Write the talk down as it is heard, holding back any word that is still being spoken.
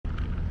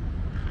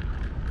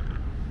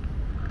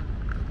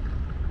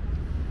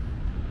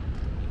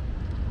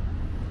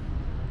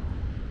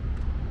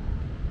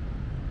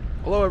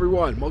Hello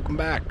everyone, welcome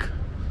back.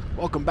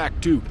 Welcome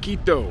back to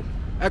Quito,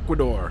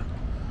 Ecuador.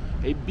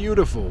 A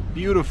beautiful,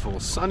 beautiful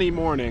sunny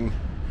morning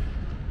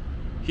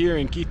here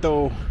in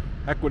Quito,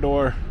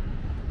 Ecuador.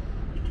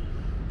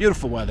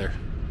 Beautiful weather.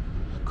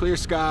 Clear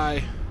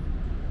sky,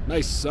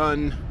 nice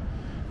sun,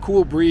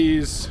 cool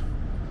breeze.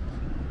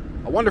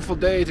 A wonderful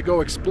day to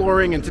go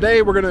exploring, and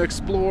today we're going to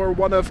explore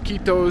one of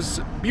Quito's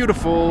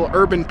beautiful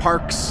urban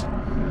parks,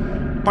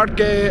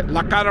 Parque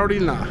La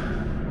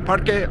Carolina.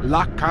 Parque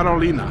La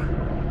Carolina.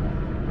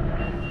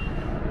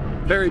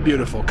 Very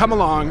beautiful. Come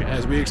along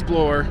as we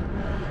explore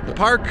the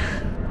park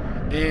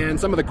and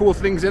some of the cool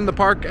things in the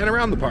park and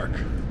around the park.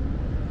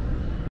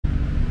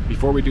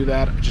 Before we do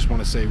that, I just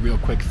want to say real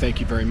quick thank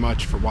you very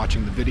much for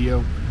watching the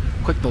video.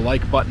 Click the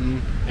like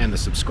button and the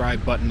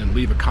subscribe button and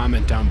leave a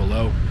comment down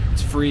below.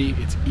 It's free,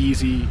 it's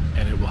easy,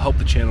 and it will help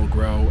the channel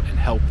grow and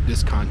help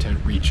this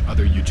content reach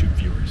other YouTube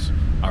viewers.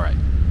 Alright,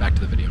 back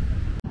to the video.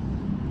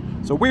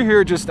 So we're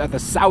here just at the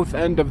south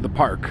end of the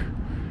park.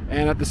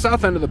 And at the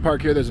south end of the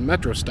park here, there's a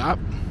metro stop.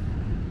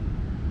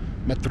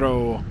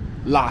 Metro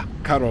La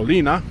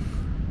Carolina.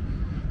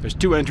 There's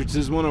two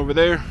entrances, one over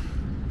there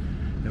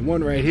and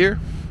one right here.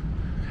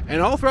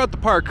 And all throughout the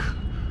park,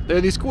 there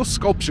are these cool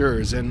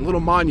sculptures and little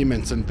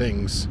monuments and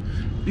things.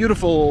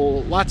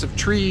 Beautiful, lots of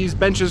trees,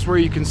 benches where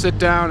you can sit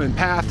down, and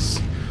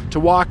paths to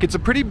walk. It's a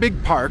pretty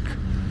big park.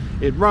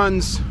 It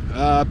runs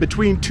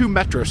between two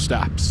metro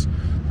stops.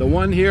 The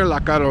one here, La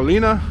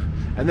Carolina,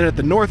 and then at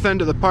the north end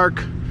of the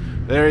park,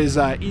 there is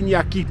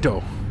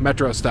Quito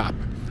metro stop.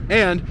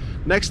 And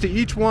next to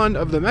each one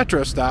of the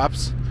metro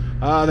stops,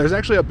 there's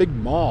actually a big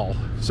mall.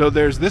 So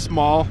there's this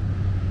mall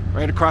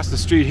right across the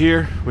street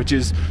here, which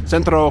is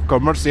Centro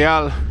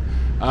Comercial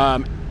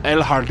El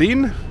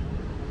Jardín.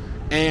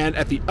 And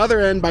at the other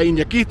end by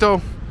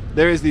Quito,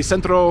 there is the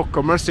Centro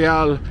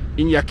Comercial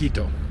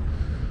Quito.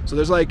 So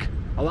there's like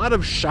a lot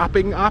of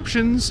shopping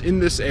options in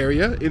this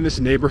area, in this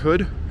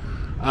neighborhood.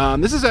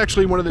 This is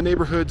actually one of the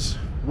neighborhoods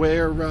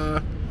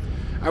where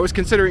I was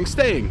considering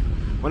staying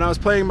when I was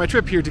planning my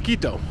trip here to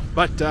Quito,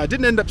 but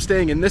didn't end up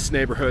staying in this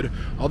neighborhood,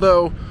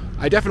 although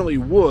I definitely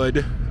would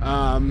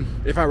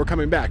if I were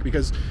coming back,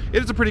 because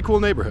it is a pretty cool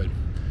neighborhood.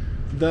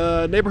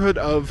 The neighborhood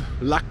of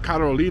La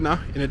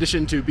Carolina, in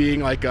addition to being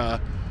like a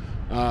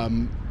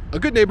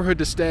good neighborhood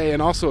to stay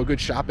and also a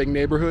good shopping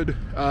neighborhood,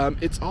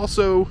 it's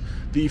also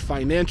the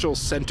financial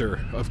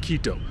center of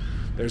Quito.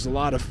 There's a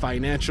lot of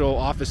financial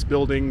office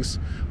buildings,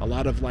 a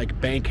lot of like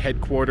bank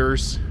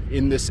headquarters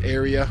in this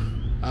area.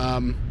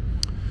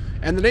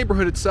 And the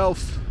neighborhood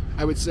itself,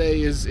 I would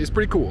say, is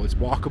pretty cool. It's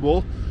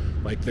walkable.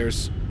 Like,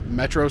 there's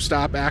metro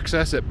stop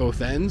access at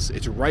both ends.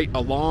 It's right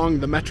along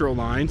the metro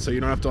line, so you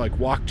don't have to like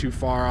walk too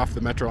far off the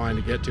metro line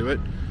to get to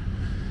it.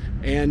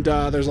 And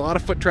there's a lot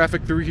of foot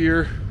traffic through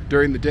here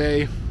during the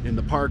day in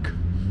the park.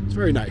 It's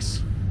very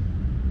nice.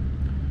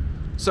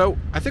 So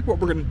I think what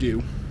we're going to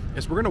do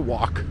is we're going to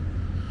walk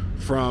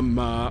from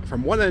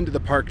one end of the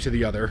park to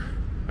the other,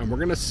 and we're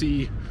going to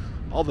see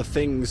all the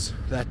things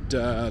that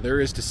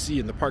there is to see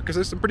in the park, because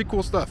there's some pretty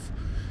cool stuff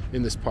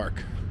in this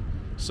park.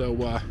 So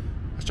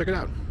let's check it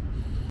out.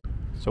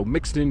 So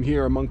mixed in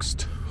here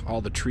amongst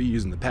all the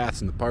trees and the paths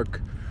in the park,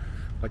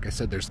 like I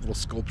said, there's little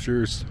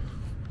sculptures,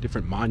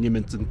 different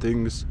monuments and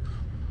things.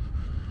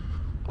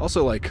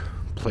 Also like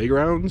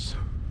playgrounds.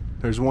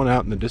 There's one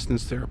out in the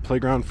distance there, a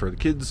playground for the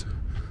kids,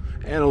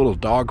 and a little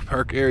dog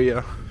park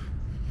area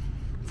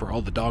for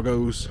all the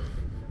doggos.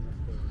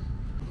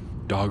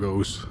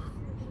 Doggos.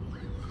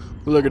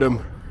 Look at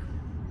them.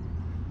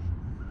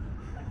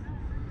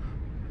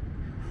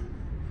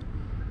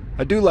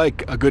 I do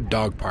like a good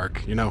dog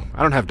park, you know.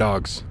 I don't have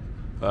dogs.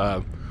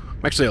 I'm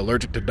actually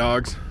allergic to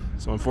dogs,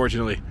 so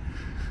unfortunately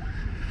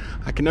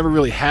I can never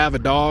really have a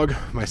dog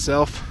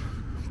myself,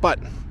 but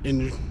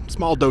in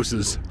small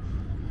doses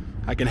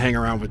I can hang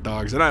around with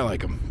dogs, and I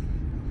like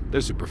them.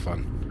 They're super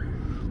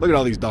fun. Look at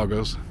all these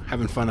doggos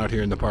having fun out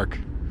here in the park.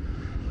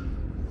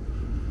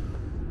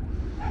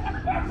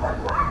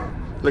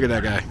 Look at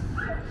that guy.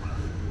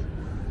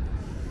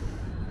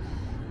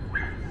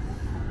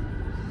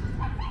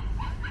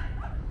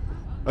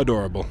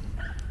 Adorable.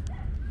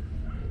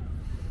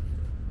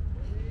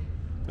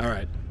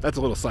 Alright, that's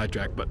a little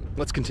sidetrack, but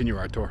let's continue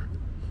our tour.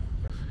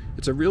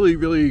 It's a really,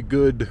 really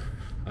good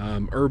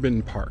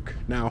urban park.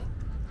 Now,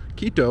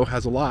 Quito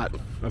has a lot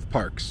of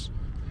parks.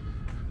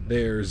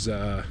 There's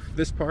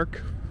this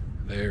park,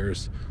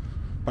 there's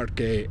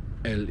Parque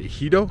El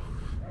Ejido,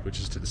 which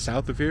is to the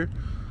south of here,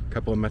 a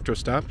couple of metro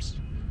stops.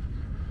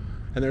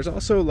 And there's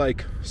also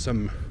like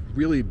some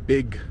really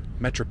big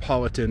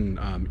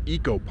metropolitan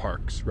eco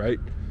parks, right?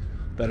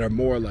 That are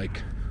more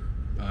like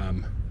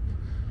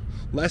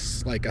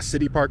less like a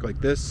city park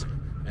like this,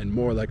 and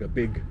more like a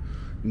big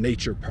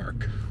nature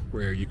park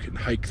where you can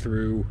hike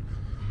through.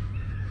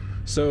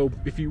 So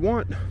if you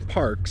want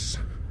parks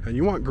and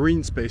you want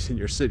green space in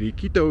your city,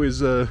 Quito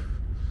is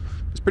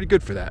pretty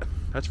good for that,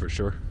 that's for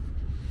sure.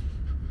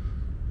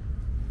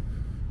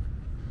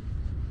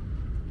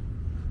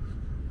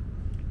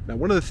 Now,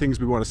 one of the things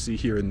we want to see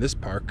here in this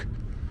park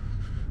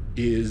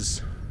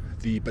is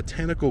the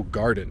Botanical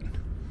Garden.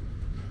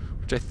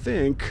 which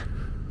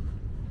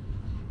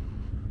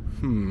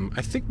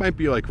I think might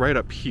be like right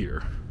up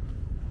here.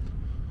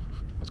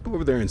 Let's go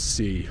over there and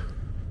see.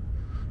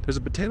 There's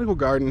a botanical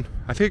garden.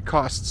 I think it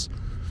costs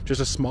just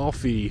a small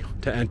fee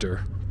to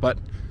enter, but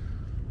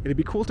it'd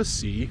be cool to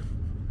see.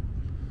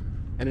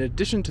 And in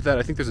addition to that,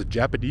 I think there's a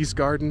Japanese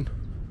garden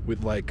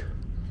with like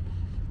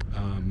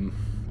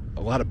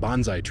a lot of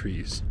bonsai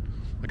trees,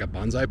 like a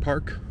bonsai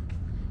park.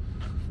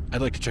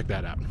 I'd like to check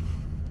that out.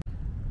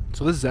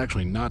 So this is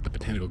actually not the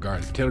botanical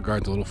garden. The botanical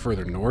garden's a little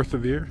further north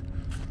of here,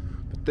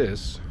 but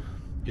this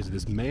is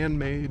this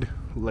man-made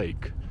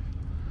lake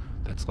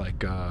that's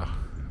like a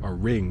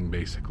ring,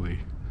 basically,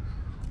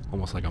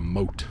 almost like a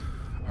moat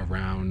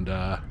around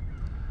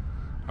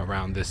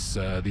this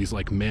these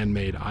like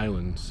man-made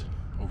islands.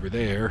 Over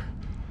there,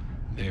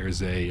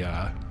 there's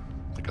a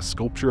like a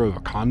sculpture of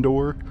a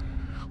condor,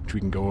 which we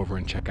can go over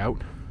and check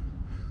out.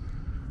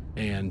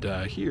 And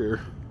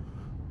here,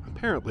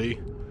 apparently,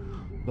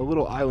 the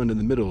little island in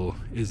the middle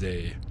is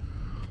a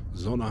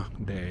zona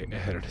de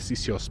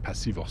ejercicios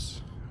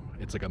pasivos.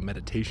 It's like a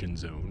meditation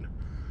zone,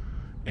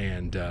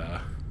 and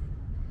there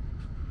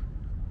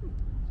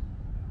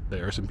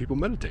are some people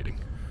meditating.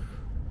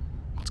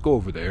 Let's go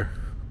over there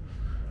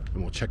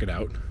and we'll check it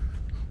out.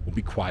 We'll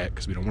be quiet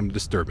because we don't want to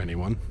disturb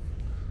anyone.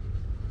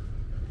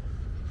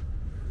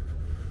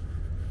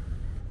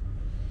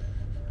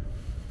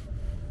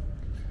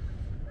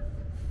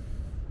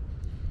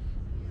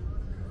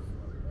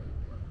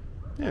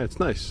 Yeah, it's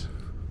nice.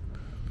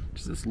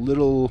 Just this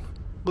little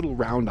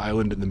round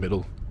island in the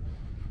middle.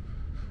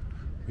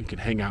 We can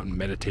hang out and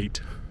meditate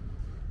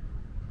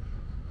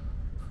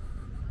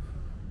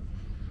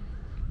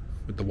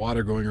with the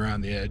water going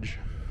around the edge.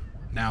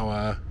 Now,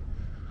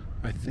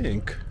 I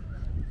think,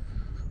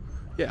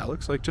 yeah, it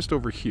looks like just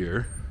over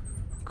here,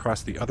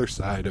 across the other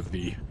side of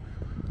the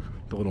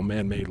little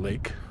man-made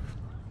lake,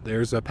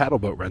 there's a paddle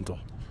boat rental.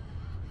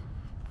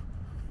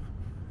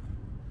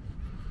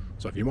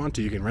 So if you want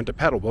to, you can rent a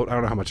paddle boat. I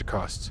don't know how much it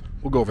costs.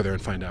 We'll go over there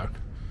and find out.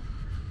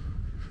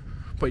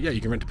 But yeah,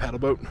 you can rent a paddle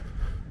boat,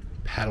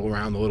 paddle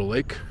around the little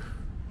lake.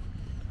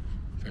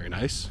 Very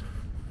nice.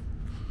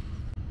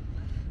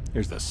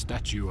 Here's the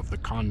statue of the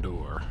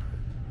condor.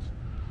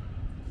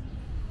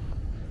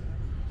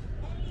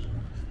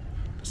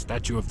 The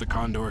statue of the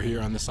condor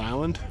here on this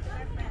island.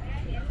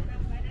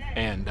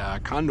 And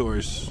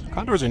condors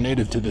are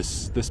native to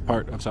this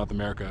part of South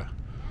America.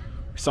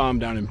 We saw them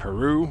down in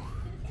Peru,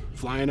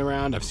 flying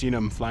around. I've seen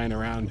them flying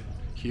around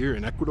here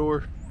in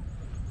Ecuador.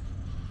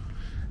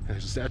 And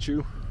there's a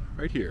statue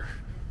right here.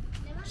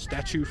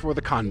 Statue for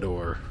the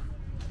condor.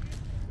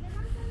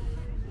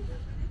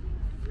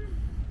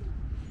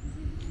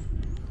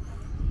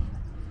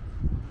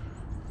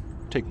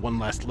 Take one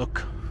last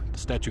look at the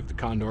statue of the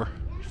condor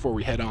before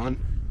we head on.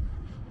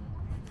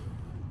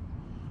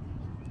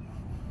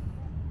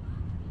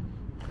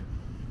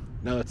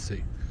 Now let's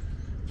see.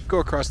 Go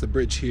across the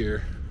bridge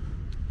here.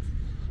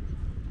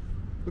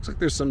 Looks like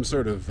there's some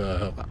sort of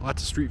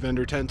lots of street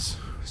vendor tents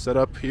set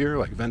up here,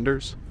 like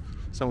vendors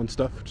selling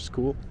stuff, which is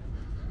cool.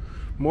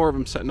 More of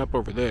them setting up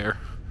over there.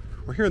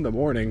 We're here in the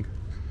morning,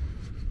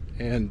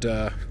 and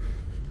I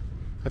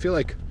feel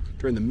like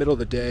during the middle of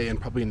the day and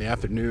probably in the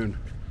afternoon,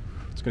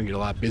 it's going to get a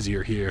lot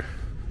busier here.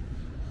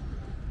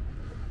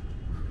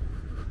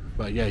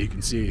 But yeah, you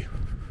can see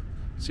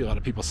a lot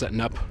of people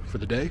setting up for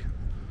the day.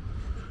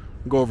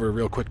 We'll go over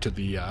real quick to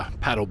the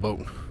paddle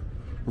boat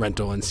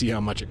rental and see how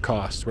much it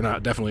costs. We're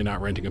definitely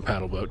not renting a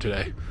paddle boat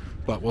today,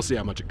 but we'll see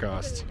how much it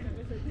costs.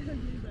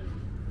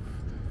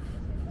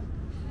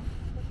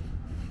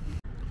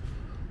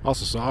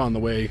 Also saw on the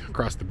way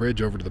across the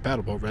bridge over to the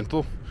paddle boat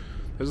rental,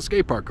 there's a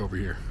skate park over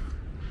here.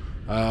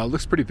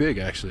 Looks pretty big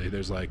actually.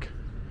 There's like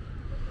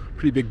a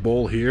pretty big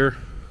bowl here.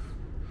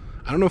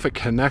 I don't know if it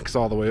connects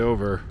all the way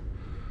over,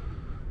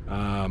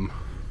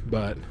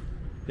 but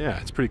yeah,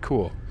 it's pretty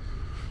cool.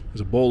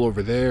 There's a bowl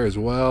over there as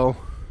well.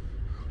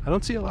 I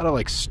don't see a lot of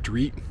like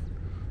street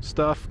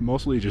stuff,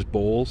 mostly just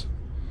bowls,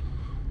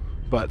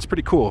 but it's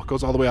pretty cool. It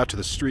goes all the way out to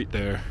the street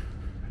there,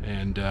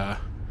 and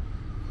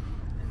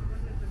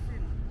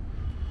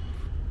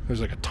there's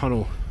like a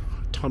tunnel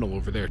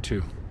over there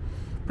too.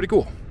 Pretty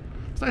cool.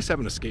 It's nice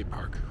having a skate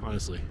park,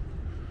 honestly.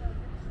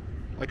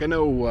 Like, I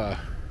know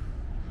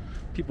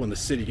people in the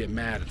city get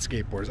mad at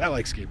skateboarders. I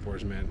like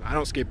skateboards, man. I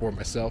don't skateboard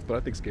myself, but I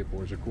think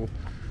skateboards are cool.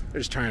 They're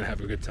just trying to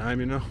have a good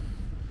time, you know?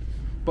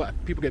 But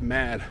people get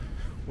mad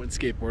when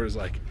skateboarders,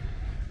 like,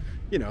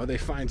 you know, they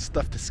find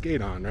stuff to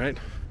skate on, right?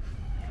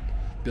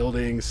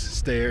 Buildings,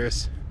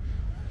 stairs,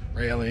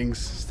 railings,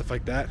 stuff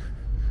like that.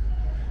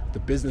 The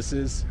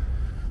businesses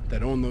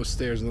that own those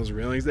stairs and those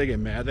railings, they get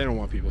mad. They don't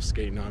want people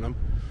skating on them.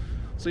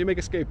 So you make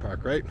a skate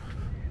park, right?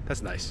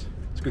 That's nice.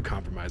 It's a good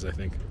compromise, I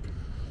think.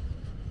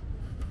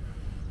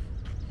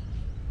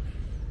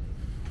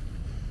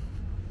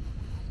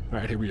 All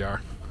right, here we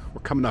are.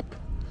 We're coming up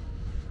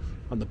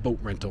on the boat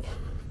rental,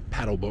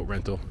 paddle boat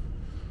rental.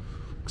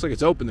 Looks like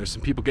it's open. There's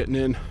some people getting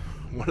in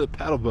one of the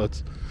paddle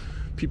boats.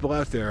 People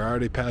out there are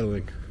already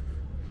paddling.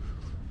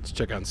 Let's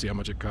check out and see how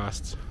much it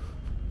costs.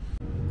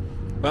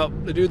 Well,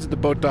 the dudes at the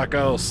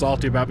Botanical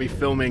salty about me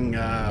filming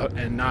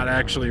and not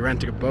actually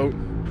renting a boat.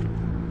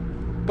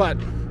 But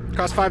it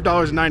costs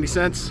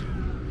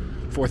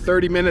 $5.90 for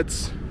 30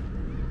 minutes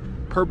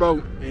per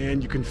boat,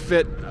 and you can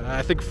fit,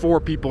 I think, 4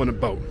 people in a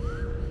boat.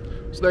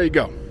 So there you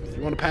go. If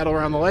you want to paddle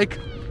around the lake,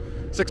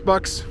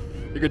 $6,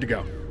 you're good to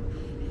go.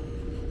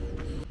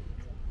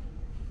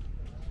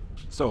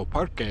 So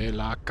Parque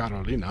La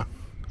Carolina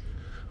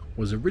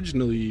was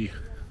originally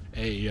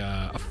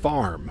a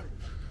farm.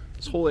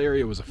 This whole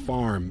area was a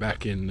farm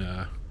back in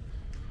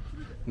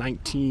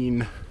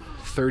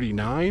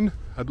 1939,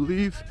 I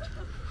believe.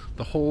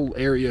 The whole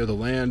area of the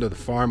land of the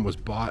farm was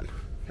bought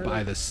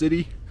by the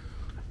city,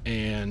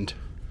 and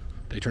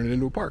they turned it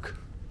into a park.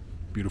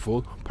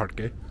 Beautiful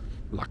Parque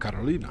La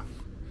Carolina.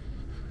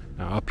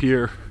 Now up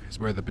here is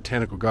where the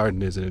botanical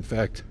garden is, and in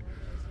fact,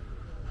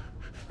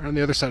 on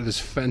the other side of this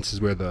fence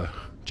is where the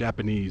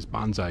Japanese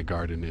bonsai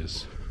garden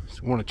is.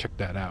 So we want to check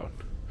that out.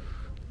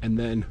 And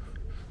then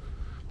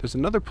there's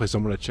another place I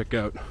want to check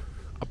out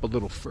up a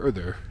little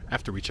further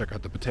after we check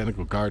out the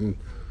botanical garden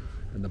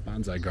and the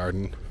bonsai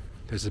garden.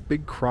 There's a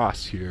big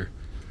cross here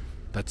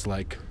that's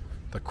like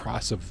the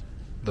cross of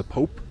the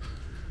Pope,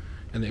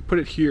 and they put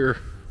it here,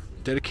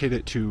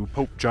 dedicated to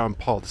Pope John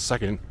Paul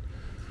II,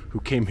 who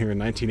came here in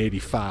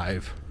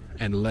 1985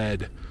 and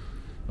led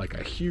like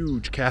a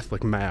huge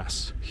Catholic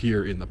mass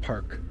here in the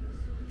park,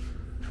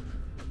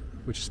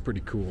 which is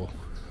pretty cool.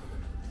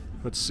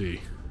 Let's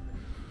see.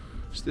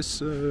 Is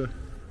this I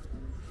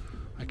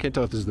can't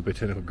tell if this is the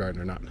botanical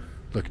garden or not.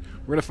 Look,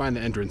 we're gonna find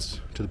the entrance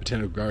to the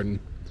botanical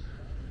garden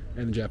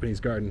and the Japanese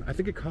garden. I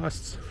think it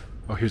costs,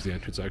 oh, here's the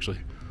entrance actually.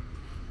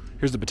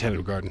 Here's the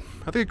botanical garden.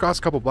 I think it costs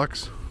a couple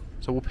bucks,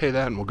 so we'll pay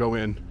that and we'll go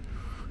in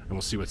and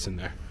we'll see what's in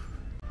there.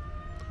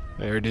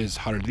 There it is,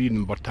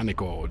 Jardín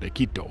Botanico de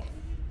Quito,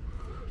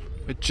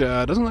 which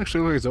doesn't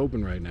actually look like it's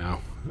open right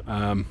now.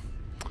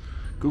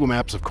 Google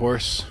Maps, of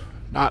course,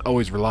 not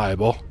always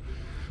reliable,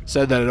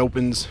 said that it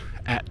opens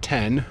at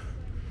 10,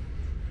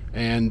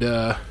 and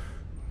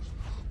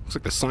looks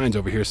like the signs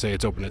over here say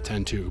it's open at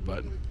 10 too,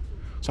 but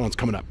someone's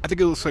coming up. I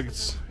think it looks like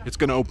it's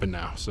gonna open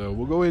now, so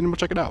we'll go in and we'll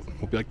check it out.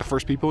 We'll be like the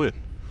first people in.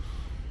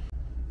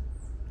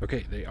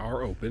 Okay, they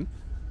are open,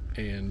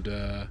 and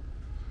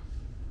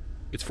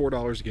it's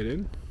 $4 to get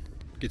in.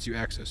 Gets you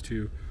access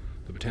to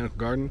the botanical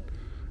garden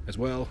as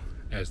well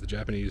as the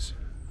Japanese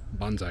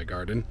bonsai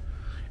garden,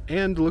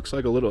 and looks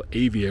like a little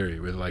aviary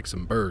with like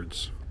some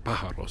birds,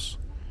 pájaros.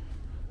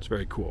 It's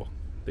very cool.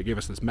 They gave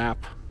us this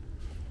map,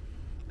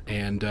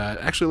 and it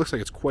actually looks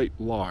like it's quite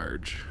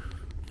large.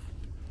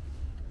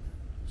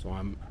 So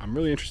I'm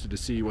really interested to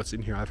see what's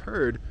in here. I've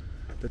heard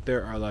that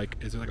there are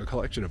is like a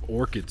collection of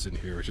orchids in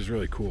here, which is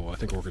really cool. I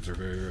think orchids are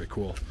very, very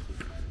cool.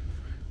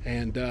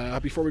 And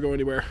before we go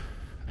anywhere,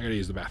 I gotta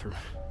use the bathroom.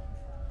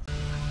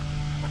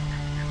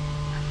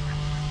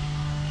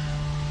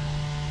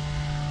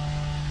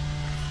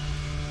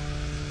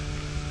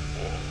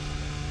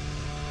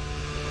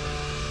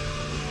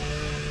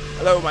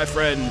 Hello, my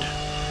friend.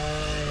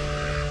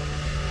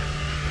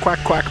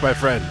 Quack, quack, my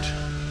friend.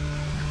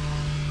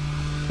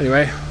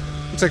 Anyway,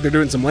 looks like they're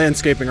doing some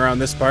landscaping around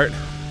this part.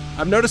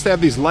 I've noticed they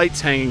have these lights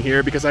hanging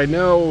here because I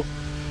know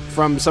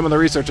from some of the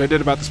research I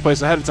did about this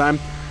place ahead of time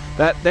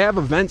that they have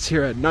events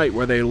here at night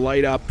where they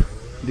light up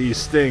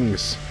these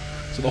things.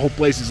 So the whole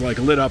place is like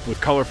lit up with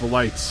colorful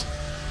lights.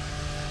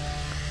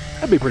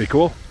 That'd be pretty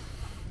cool.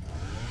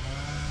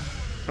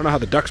 I don't know how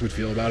the ducks would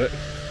feel about it.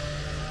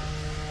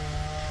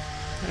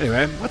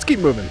 Anyway, let's keep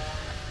moving.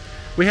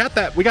 We got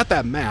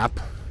that map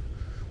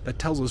that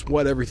tells us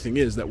what everything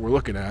is that we're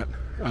looking at.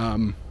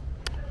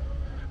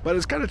 But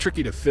it's kind of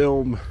tricky to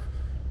film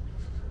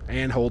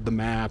and hold the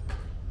map,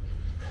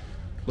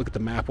 look at the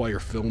map while you're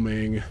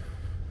filming.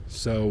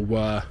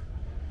 So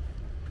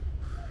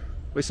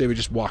we say we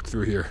just walk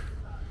through here.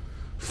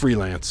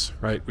 Freelance,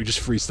 right? We just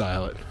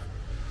freestyle it.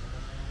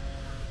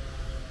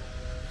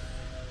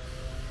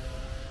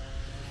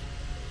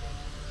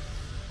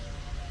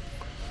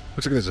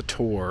 Looks like there's a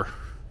tour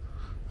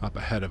up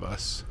ahead of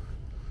us.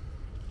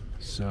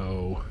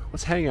 So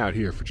let's hang out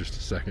here for just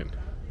a second.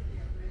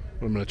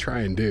 What I'm going to try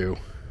and do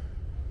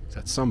is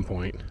at some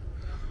point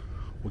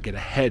we'll get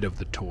ahead of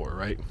the tour,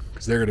 right?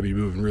 Because they're going to be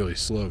moving really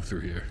slow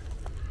through here.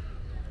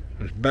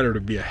 And it's better to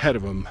be ahead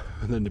of them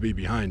than to be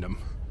behind them.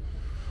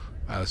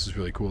 Wow, this is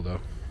really cool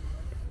though.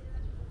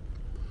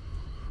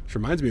 Which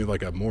reminds me of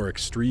like a more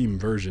extreme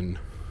version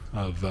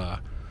of the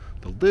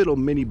little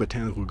mini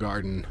botanical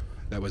garden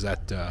that was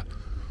at the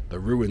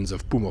ruins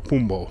of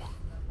Pumapungo,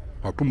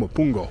 or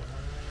Pumapungo,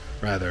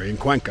 rather, in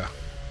Cuenca.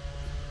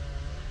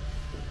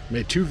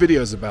 Made 2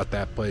 videos about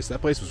that place. That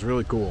place was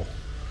really cool.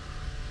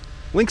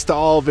 Links to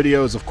all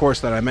videos, of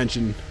course, that I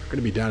mentioned are going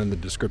to be down in the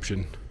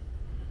description.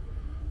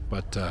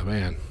 But,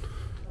 man,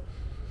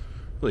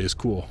 really is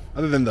cool.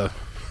 Other than the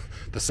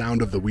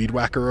sound of the weed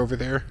whacker over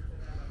there,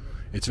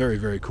 it's very,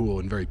 very cool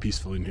and very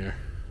peaceful in here.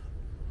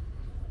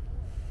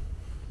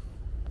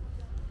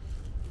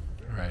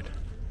 All right.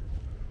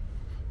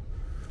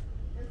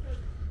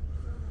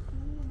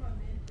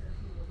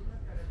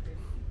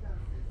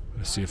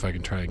 Let's see if I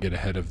can try and get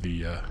ahead of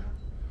the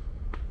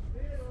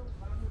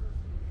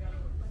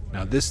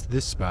now this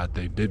spot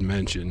they did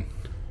mention,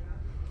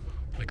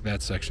 like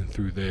that section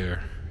through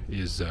there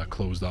is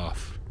closed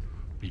off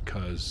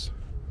because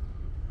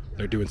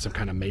they're doing some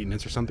kind of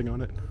maintenance or something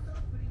on it.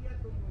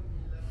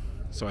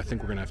 So I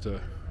think we're gonna have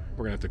to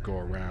go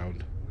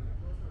around.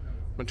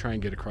 I'm gonna try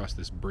and get across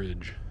this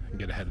bridge and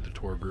get ahead of the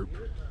tour group.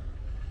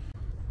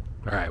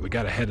 All right, we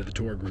got ahead of the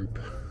tour group.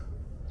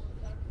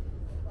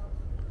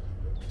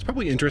 It's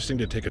probably interesting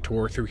to take a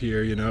tour through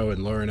here, you know,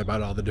 and learn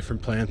about all the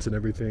different plants and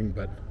everything,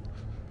 but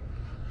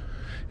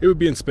it would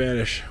be in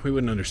Spanish. We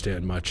wouldn't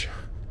understand much.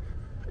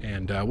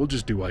 And we'll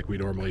just do like we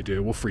normally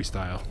do. We'll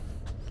freestyle.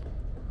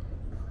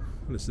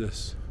 What is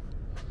this?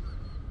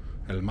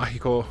 El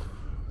mágico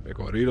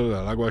recorrido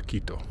del agua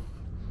Quito.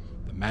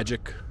 The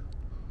magic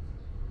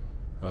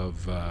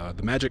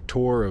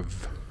tour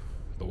of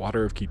the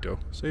water of Quito.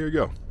 So here you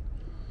go.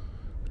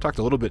 We talked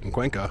a little bit in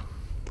Cuenca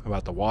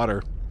about the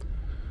water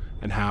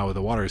and how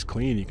the water is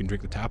clean. You can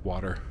drink the tap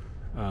water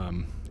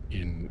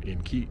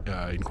in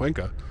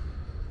Cuenca.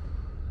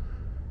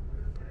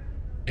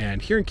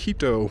 And here in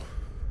Quito,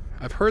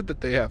 I've heard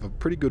that they have a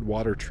pretty good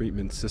water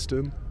treatment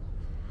system,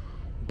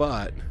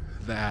 but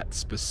that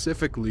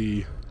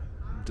specifically,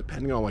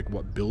 depending on like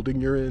what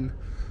building you're in,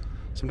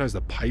 sometimes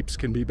the pipes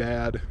can be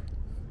bad,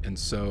 and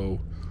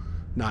so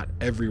not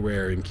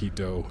everywhere in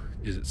Quito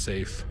is it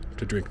safe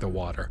to drink the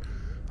water.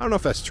 I don't know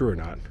if that's true or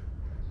not.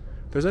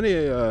 If there's any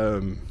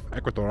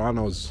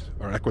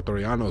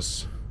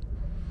Ecuadorianos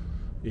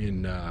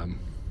in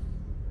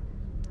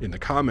the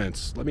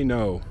comments, let me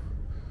know.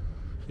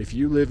 If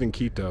you live in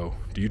Quito,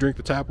 do you drink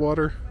the tap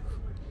water?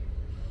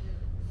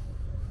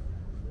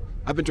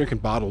 I've been drinking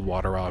bottled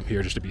water while I'm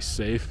here just to be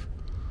safe.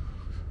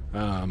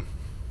 But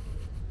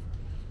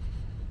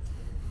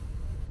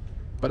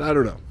I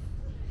don't know.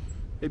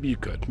 Maybe you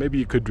could. Maybe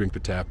you could drink the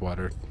tap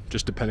water,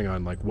 just depending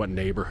on like what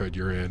neighborhood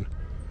you're in,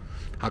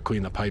 how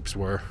clean the pipes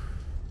were.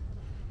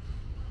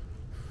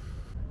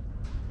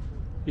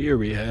 Here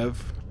we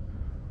have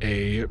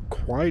a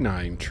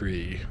quinine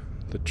tree.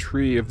 The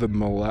tree of the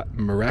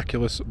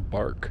miraculous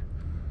bark.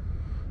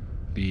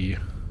 The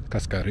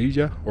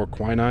cascarilla, or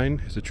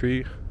quinine, is a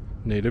tree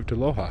native to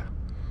Loja.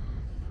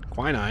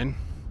 Quinine,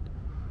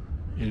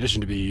 in addition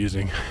to being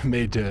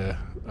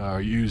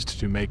used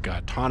to make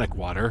tonic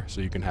water, so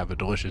you can have a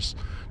delicious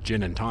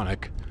gin and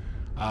tonic,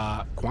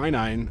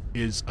 quinine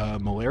is a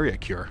malaria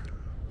cure.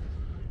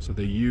 So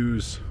they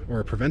use, or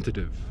a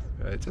preventative,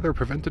 it's either a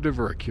preventative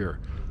or a cure.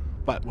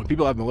 But when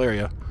people have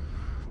malaria,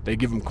 they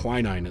give them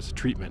quinine as a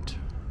treatment.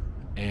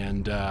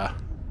 And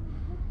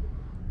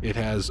it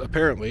has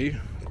apparently,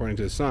 according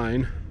to the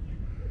sign,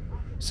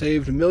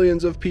 saved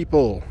millions of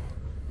people.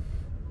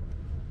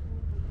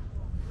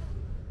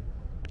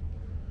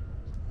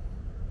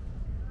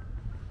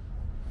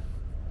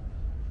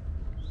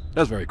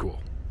 That's very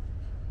cool.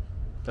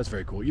 That's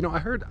very cool. You know, I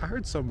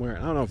heard somewhere,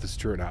 I don't know if this is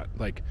true or not,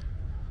 like,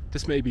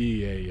 this may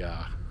be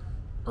a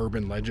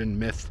urban legend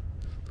myth,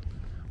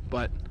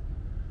 but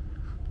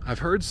I've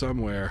heard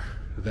somewhere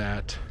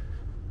that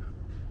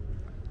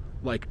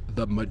like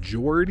the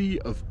majority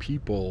of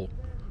people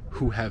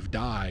who have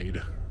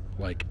died,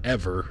 like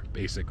ever,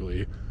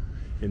 basically,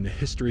 in the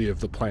history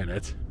of the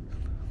planet,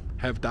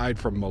 have died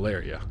from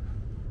malaria.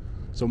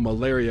 So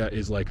malaria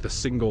is like the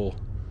single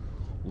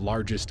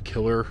largest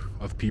killer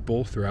of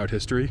people throughout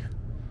history.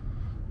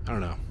 I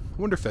don't know. I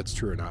wonder if that's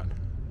true or not.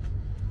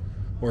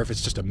 Or if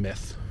it's just a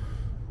myth.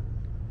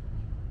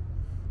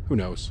 Who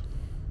knows?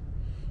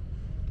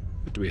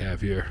 What do we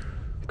have here?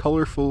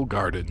 Colorful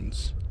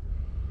gardens.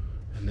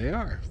 And they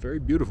are very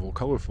beautiful,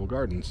 colorful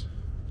gardens.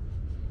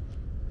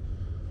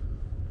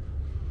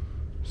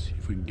 Let's see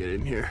if we can get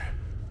in here.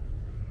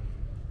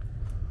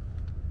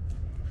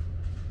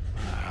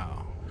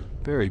 Wow,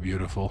 very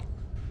beautiful.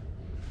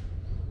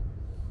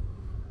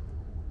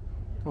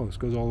 Oh, this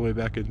goes all the way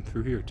back in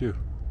through here too.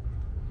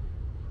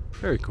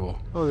 Very cool.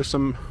 Oh, there's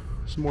some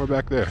more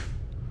back there.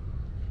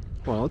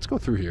 Well, let's go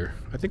through here.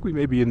 I think we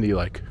may be in the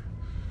like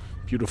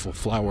beautiful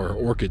flower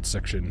orchid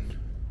section.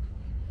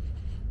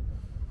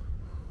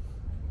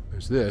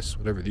 There's this,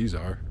 whatever these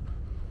are.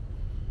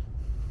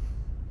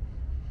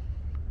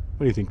 What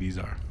do you think these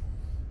are?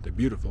 They're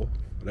beautiful,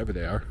 whatever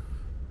they are.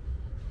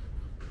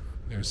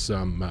 There's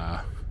some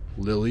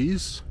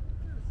lilies.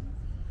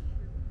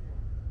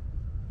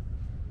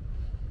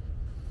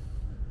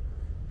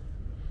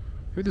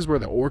 Maybe this is where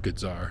the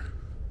orchids are.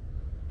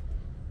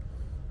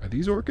 Are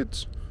these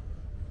orchids?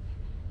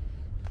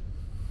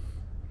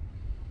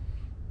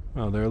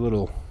 Well, they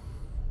look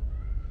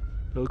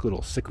a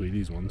little sickly,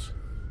 these ones.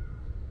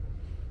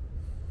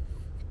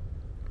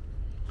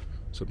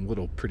 Some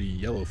little pretty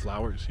yellow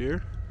flowers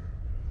here.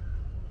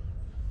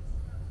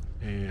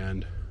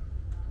 And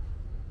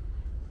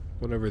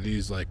whatever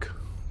these like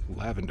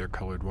lavender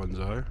colored ones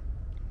are.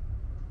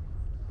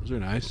 Those are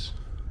nice.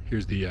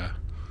 Here's the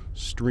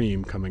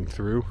stream coming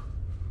through.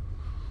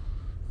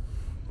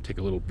 Take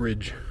a little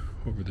bridge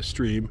over the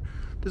stream.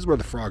 This is where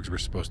the frogs were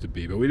supposed to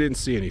be, but we didn't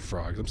see any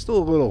frogs. I'm still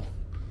a little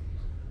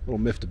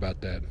miffed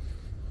about that.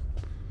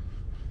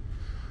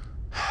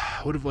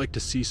 I would have liked to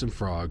see some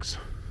frogs.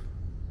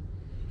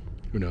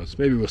 Who knows?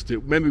 Maybe we still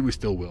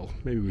will.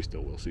 Maybe we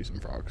still will see some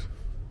frogs.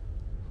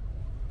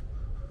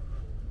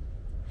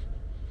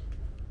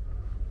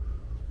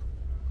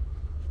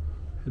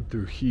 Head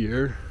through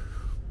here.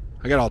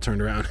 I got all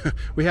turned around.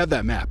 We have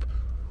that map.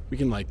 We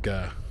can like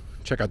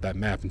check out that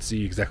map and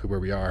see exactly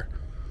where we are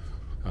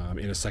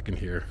in a second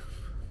here,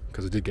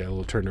 because I did get a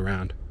little turned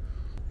around.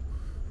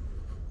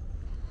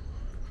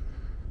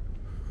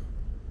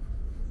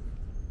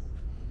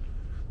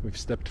 We've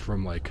stepped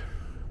from like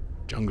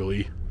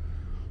jungly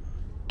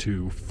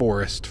to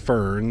forest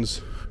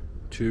ferns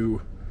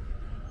to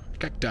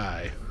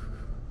cacti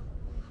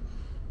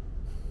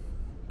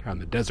out in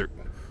the desert.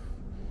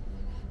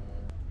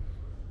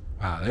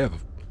 Wow, they have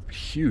a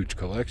huge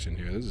collection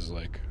here. This is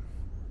like,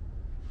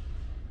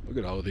 look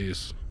at all of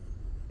these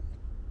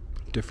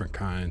different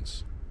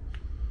kinds.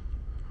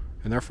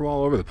 And they're from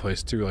all over the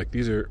place too. Like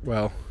these are,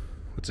 well,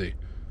 let's see.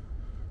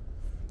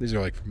 These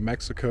are like from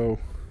Mexico.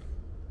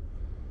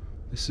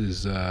 This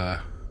is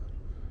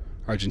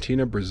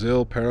Argentina,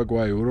 Brazil,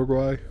 Paraguay,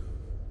 Uruguay.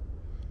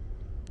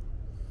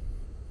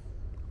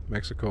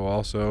 Mexico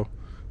also.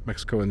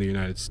 Mexico and the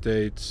United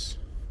States.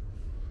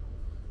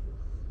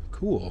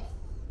 Cool.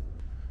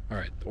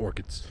 Alright, the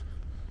orchids.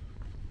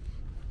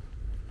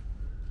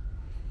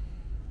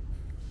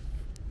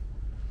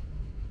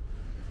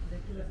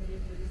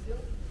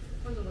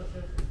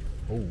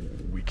 Oh,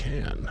 we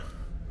can.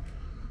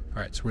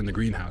 Alright, so we're in the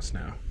greenhouse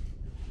now.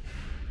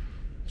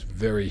 It's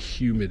very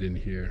humid in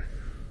here.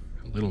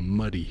 A little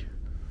muddy.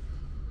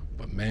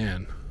 But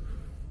man,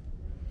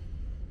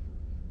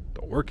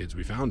 the orchids,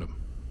 we found them.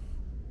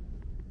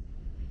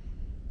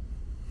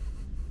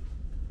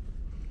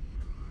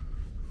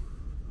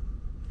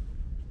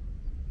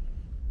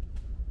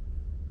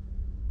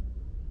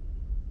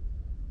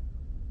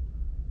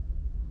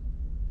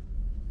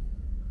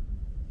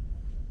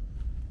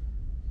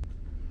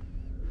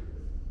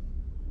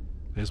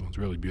 This one's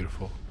really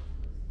beautiful.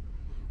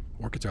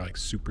 Orchids are like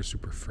super,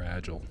 super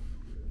fragile.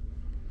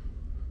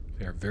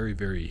 They are very,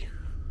 very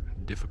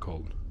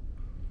difficult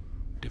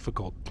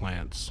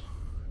plants.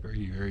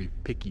 Very, very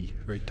picky,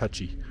 very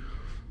touchy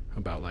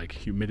about like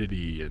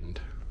humidity and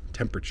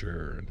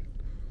temperature and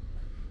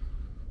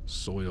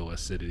soil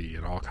acidity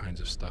and all kinds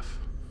of stuff.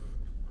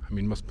 I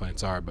mean, most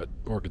plants are, but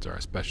orchids are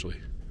especially.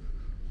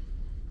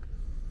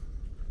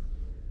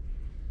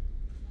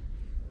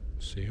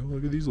 See, oh,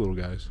 look at these little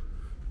guys.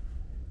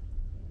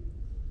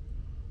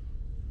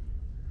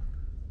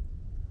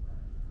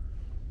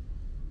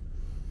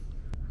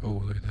 Oh,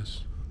 look at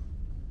this.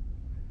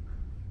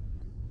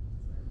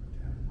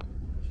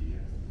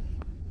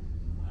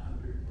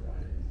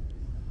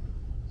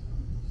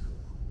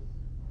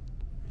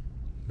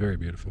 Very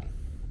beautiful.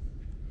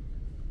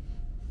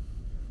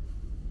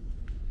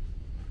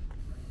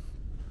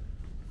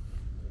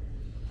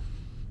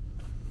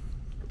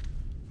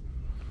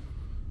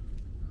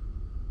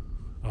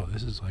 Oh,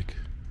 this is like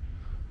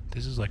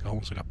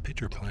almost like a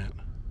pitcher plant.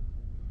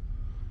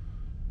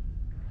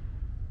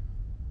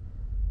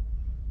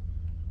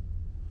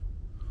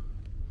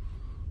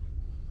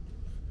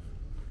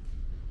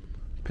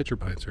 Pitcher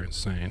plants are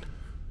insane.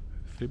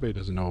 If anybody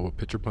doesn't know what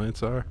pitcher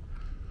plants are,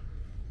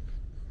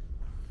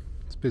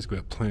 it's basically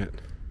a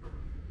plant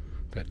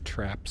that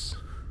traps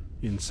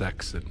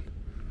insects and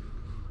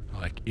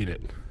like in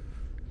it.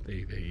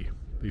 They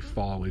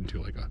fall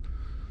into like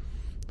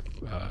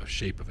a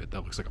shape of it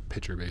that looks like a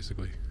pitcher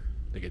basically.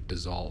 They get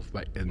dissolved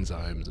by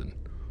enzymes, and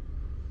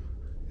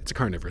it's a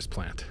carnivorous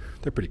plant.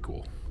 They're pretty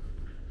cool.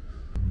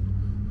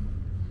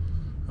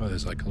 Oh,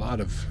 there's like a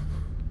lot of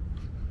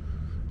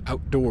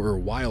outdoor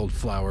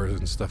wildflowers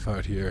and stuff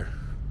out here.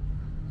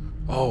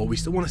 Oh, we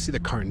still want to see the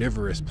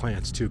carnivorous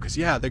plants too, because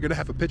yeah, they're gonna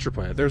have a pitcher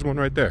plant. There's one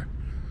right there.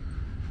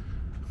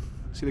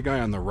 See the guy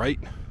on the right?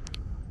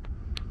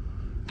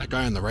 That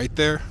guy on the right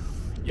there?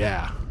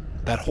 Yeah,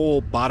 that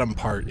whole bottom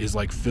part is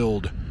like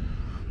filled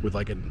with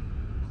like a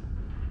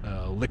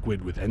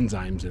liquid with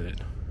enzymes in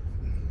it,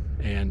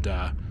 and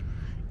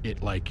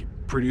it like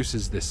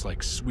produces this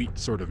like sweet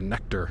sort of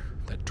nectar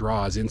that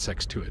draws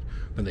insects to it.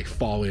 Then they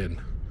fall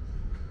in.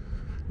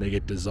 They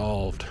get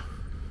dissolved.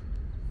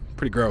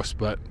 Pretty gross,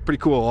 but pretty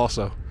cool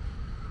also.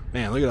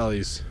 Man, look at all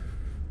these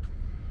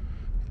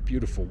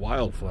beautiful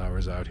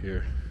wildflowers out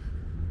here.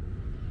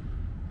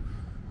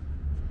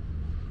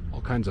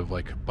 All kinds of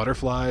like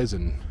butterflies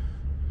and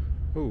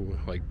oh,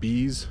 like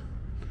bees,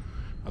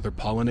 other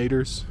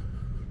pollinators.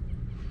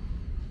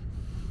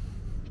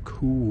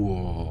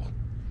 Cool.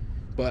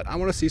 But I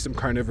want to see some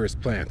carnivorous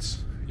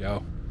plants,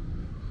 yo.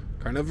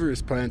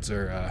 Carnivorous plants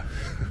are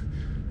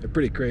they're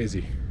pretty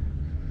crazy.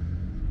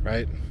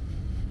 Right?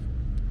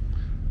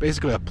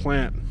 Basically a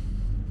plant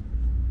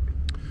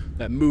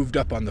that moved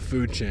up on the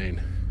food chain.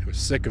 It was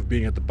sick of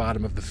being at the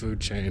bottom of the food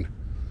chain.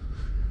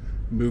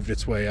 Moved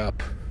its way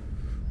up.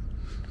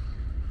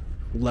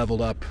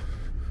 Leveled up.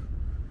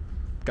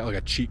 Got like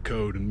a cheat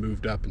code and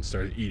moved up and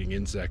started eating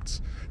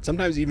insects.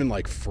 Sometimes even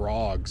like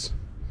frogs.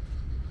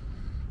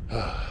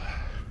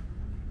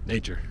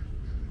 Nature.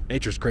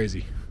 Nature's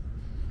crazy.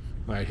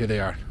 Alright, here they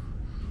are.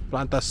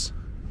 Plantas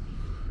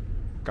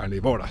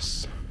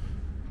carnivorous.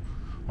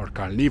 Or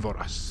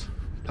carnivorous.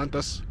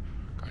 Plantas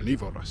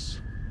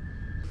carnivorous.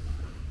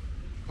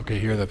 Okay,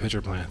 here are the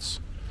pitcher plants.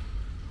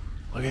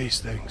 Look at these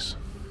things.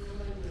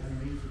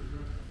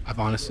 I've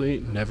honestly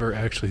never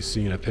actually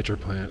seen a pitcher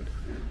plant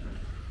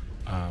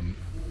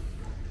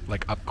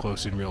like up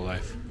close in real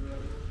life.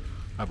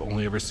 I've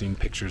only ever seen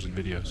pictures and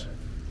videos.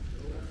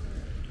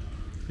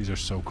 These are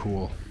so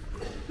cool.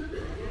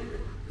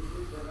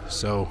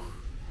 So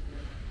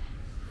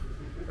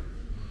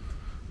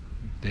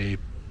they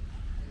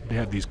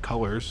have these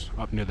colors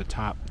up near the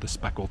top, the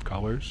speckled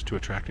colors to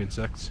attract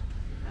insects.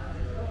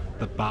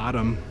 The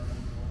bottom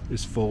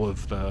is full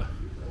of the,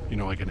 you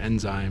know, like an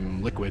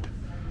enzyme liquid,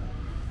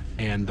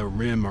 and the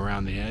rim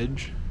around the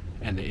edge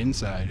and the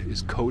inside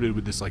is coated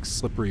with this like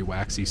slippery,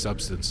 waxy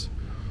substance.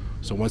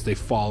 So once they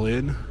fall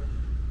in,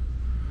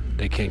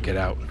 they can't get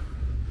out.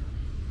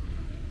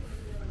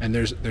 And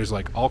there's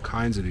like all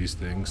kinds of these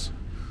things,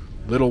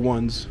 little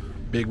ones,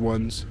 big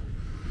ones.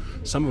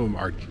 Some of them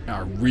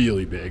are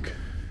really big.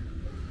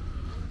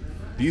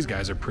 These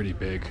guys are pretty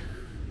big.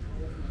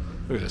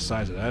 Look at the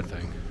size of that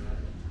thing.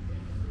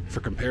 For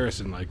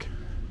comparison, like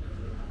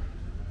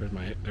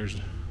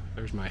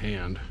there's my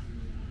hand.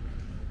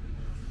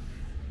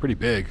 Pretty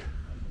big.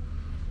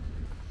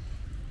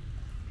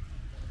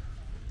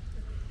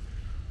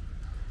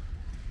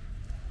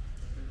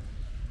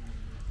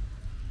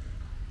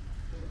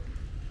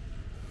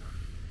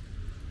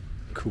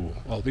 Cool.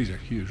 Oh, these are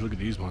huge. Look at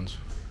these ones.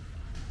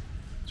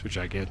 They're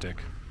gigantic.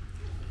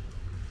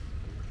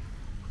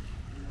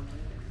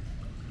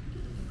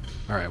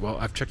 Alright, well,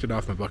 I've checked it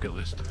off my bucket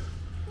list.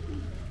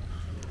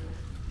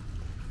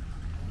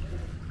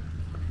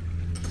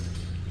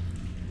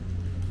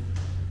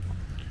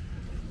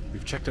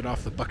 We've checked it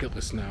off the bucket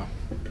list now.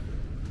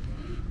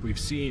 We've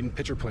seen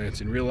pitcher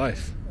plants in real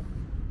life.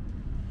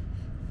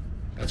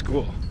 That's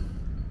cool.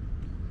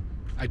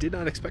 I did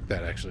not expect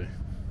that, actually.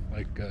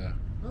 Like,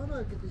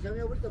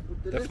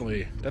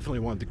 definitely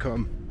wanted to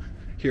come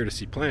here to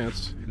see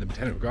plants in the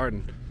Botanical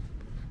Garden.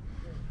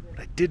 But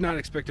I did not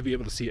expect to be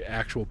able to see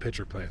actual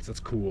pitcher plants. That's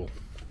cool.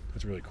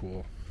 That's really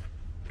cool.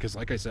 Because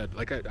like I said,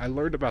 like I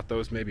learned about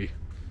those maybe,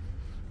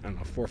 I don't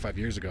know, 4 or 5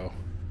 years ago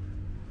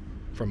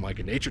from like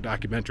a nature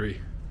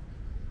documentary.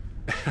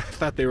 I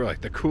thought they were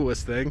like the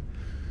coolest thing.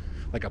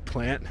 Like a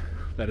plant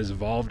that has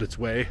evolved its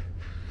way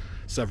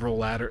several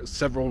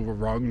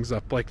rungs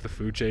up like the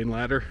food chain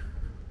ladder.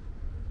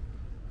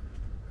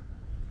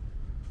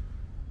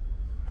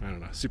 I don't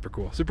know, super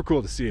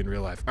cool to see in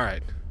real life. All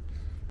right,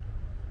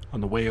 on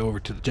the way over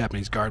to the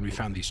Japanese garden, we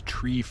found these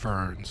tree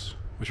ferns,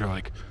 which are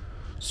like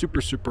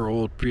super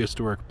old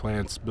prehistoric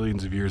plants,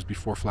 billions of years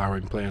before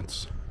flowering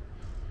plants.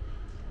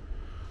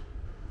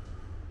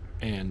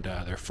 And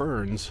they're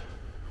ferns,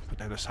 but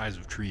they're the size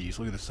of trees.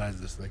 Look at the size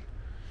of this thing.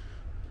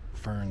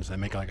 Ferns that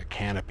make like a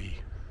canopy.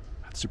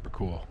 That's super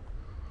cool.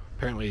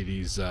 Apparently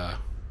these are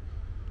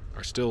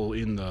still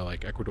in the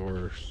like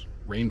Ecuador's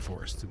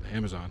rainforest in the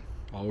Amazon,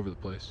 all over the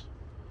place.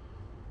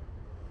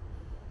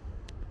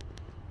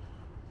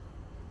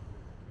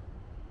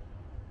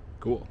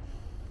 Cool.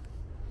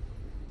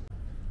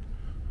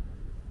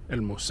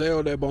 El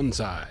Museo de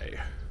Bonsai.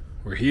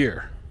 We're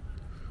here.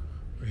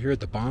 We're here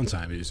at the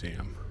Bonsai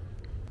Museum.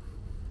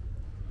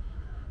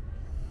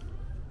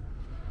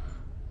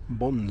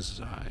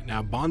 Bonsai.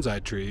 Now,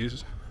 bonsai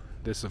trees,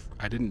 this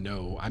I didn't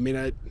know. I mean,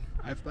 I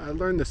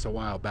learned this a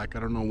while back. I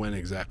don't know when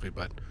exactly,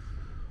 but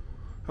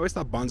I always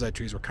thought bonsai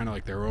trees were kind of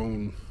like their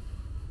own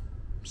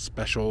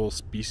special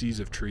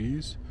species of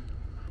trees.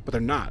 But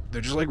they're not.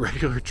 They're just like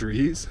regular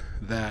trees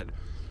that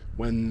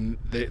when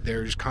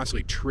they're just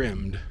constantly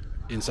trimmed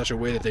in such a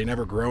way that they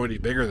never grow any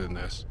bigger than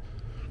this.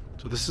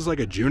 So this is like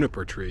a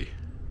juniper tree,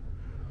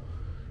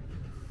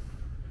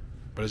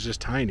 but it's just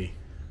tiny.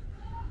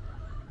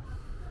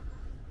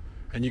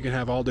 And you can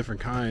have all different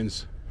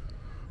kinds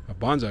of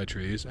bonsai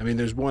trees. I mean,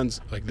 there's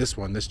ones like this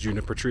one. This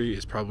juniper tree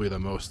is probably the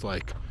most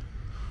like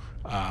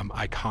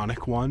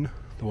iconic one,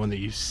 the one that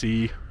you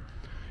see.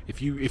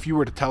 If you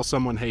were to tell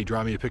someone, hey,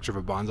 draw me a picture of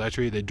a bonsai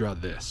tree, they'd draw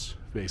this,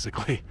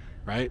 basically,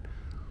 right?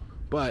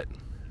 But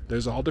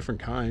there's all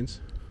different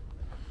kinds.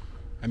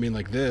 I mean,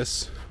 like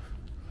this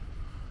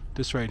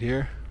right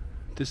here,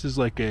 this is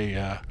like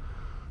a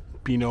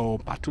Pino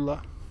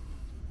patula,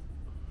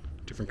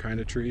 different kind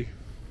of tree.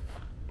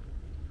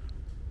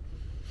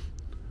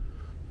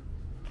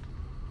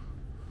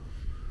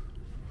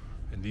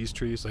 And these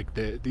trees, like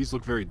these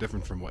look very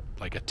different from what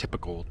like a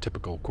typical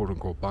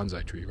quote-unquote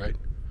bonsai tree, right?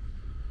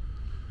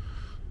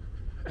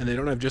 And they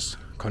don't have just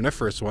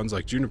coniferous ones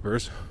like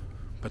junipers,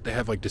 but they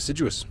have like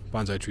deciduous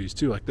bonsai trees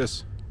too, like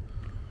this,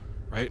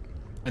 right?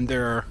 And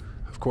there are,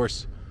 of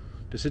course,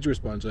 deciduous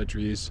bonsai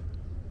trees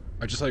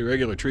are just like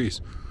regular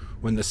trees.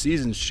 When the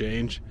seasons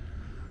change,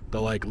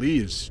 the like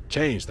leaves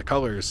change, the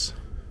colors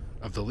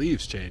of the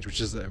leaves change,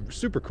 which is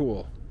super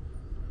cool.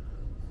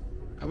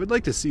 I would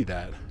like to see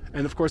that.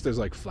 And of course there's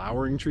like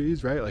flowering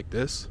trees, right? Like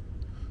this.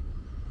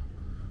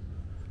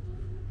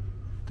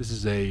 This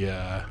is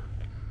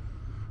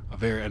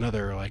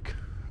another like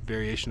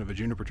variation of a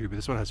juniper tree, but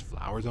this one has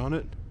flowers on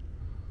it.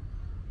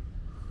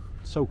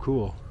 So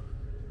cool.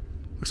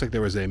 Looks like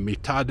there was a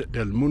Mitad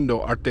del Mundo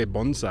Arte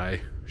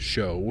Bonsai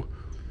show,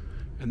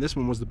 and this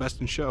one was the best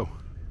in show.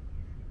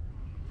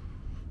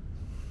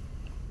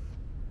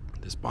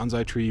 This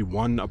bonsai tree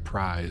won a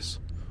prize.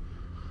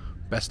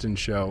 Best in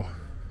show.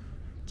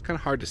 It's kind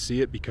of hard to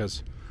see it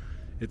because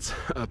it's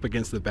up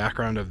against the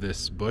background of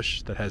this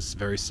bush that has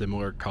very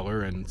similar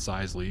color and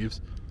size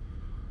leaves.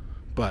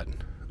 But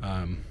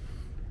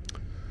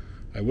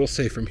I will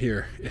say from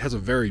here, it has a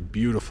very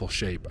beautiful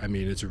shape. I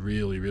mean, it's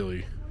really,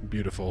 really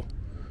beautiful.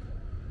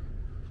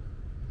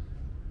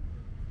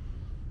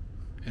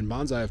 And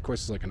bonsai, of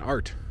course, is like an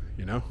art,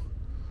 you know?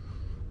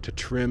 To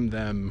trim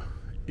them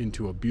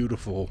into a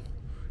beautiful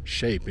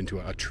shape, into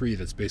a tree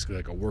that's basically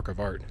like a work of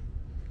art.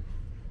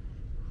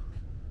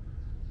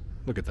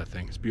 Look at that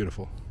thing, it's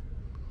beautiful.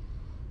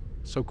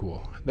 So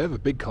cool. They have a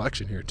big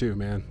collection here too,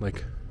 man.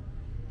 Like,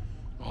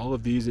 all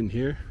of these in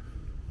here.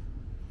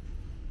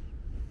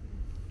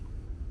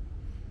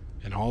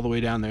 And all the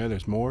way down there,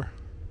 there's more.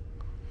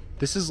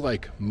 This is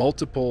like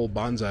multiple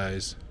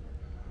bonsais.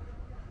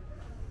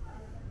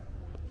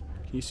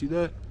 Can you see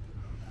that?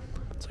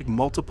 It's like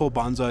multiple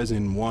bonsais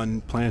in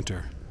one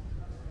planter.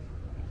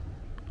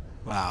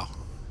 Wow.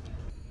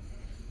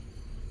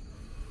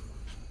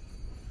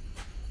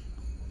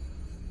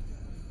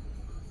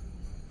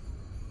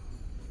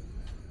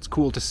 It's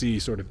cool to see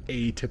sort of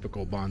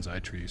atypical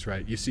bonsai trees,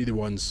 right? You see the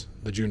ones,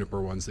 the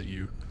juniper ones that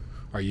you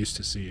are used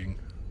to seeing,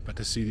 but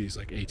to see these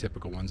like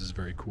atypical ones is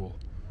very cool.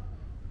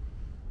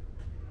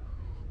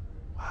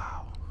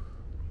 Wow.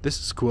 This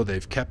is cool.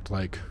 They've kept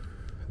like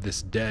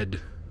this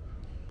dead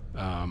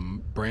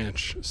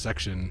branch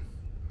section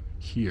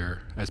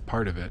here as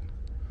part of it.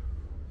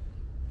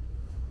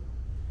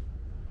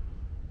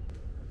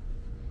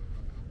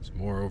 Some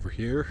more over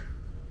here.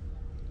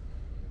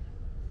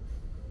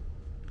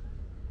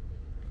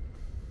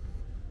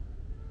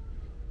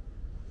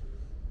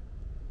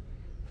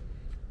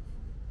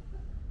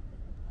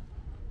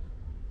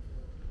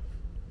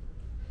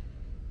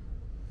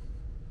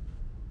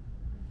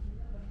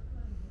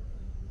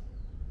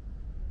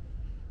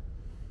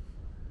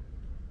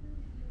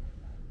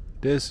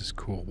 This is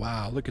cool.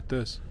 Wow, look at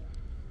this.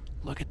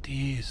 Look at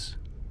these.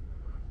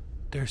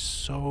 They're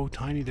so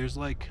tiny. There's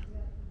like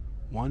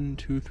 1,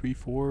 2, 3,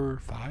 4,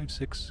 5,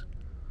 6,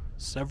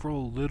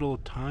 several little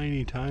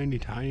tiny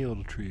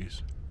little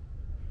trees.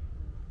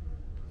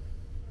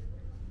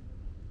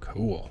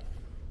 Cool.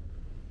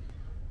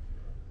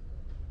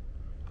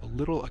 A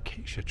little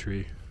acacia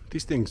tree.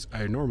 These things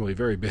are normally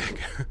very big.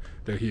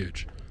 They're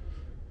huge.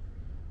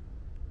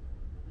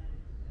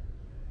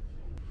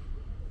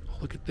 Oh,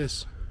 look at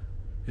this.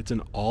 It's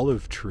an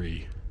olive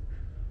tree.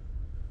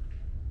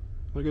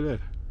 Look at it.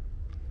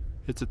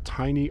 It's a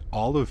tiny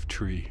olive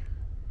tree.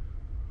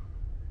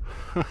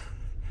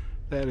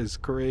 That is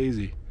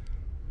crazy.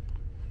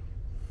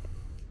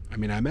 I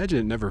mean, I imagine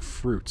it never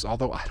fruits,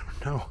 although I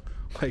don't know.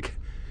 Like,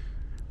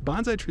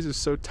 bonsai trees are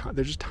so tiny,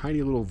 they're just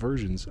tiny little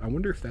versions. I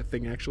wonder if that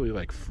thing actually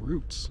like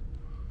fruits.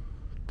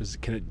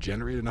 Can it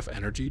generate enough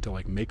energy to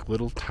like make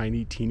little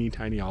tiny, teeny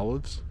tiny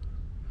olives?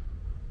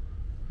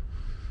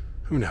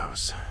 Who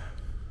knows?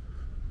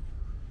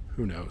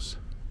 Who knows?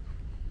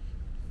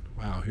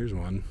 Wow, here's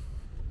one.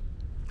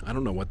 I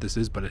don't know what this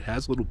is, but it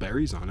has little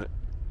berries on it.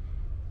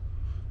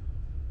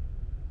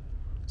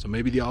 So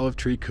maybe the olive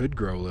tree could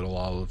grow little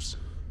olives.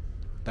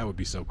 That would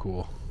be so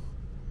cool.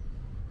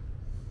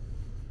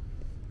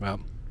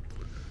 Well,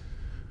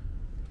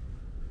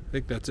 I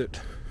think that's it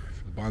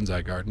for the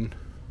bonsai garden.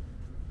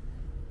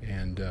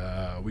 And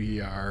we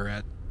are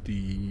at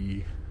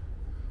the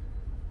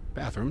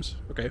bathrooms.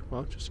 Okay,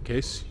 well, just in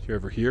case you're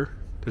ever here,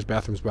 there's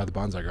bathrooms by the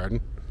bonsai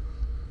garden.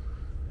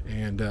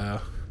 And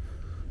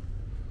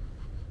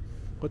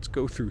let's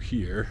go through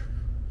here,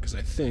 because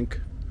I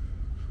think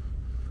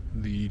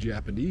the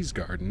Japanese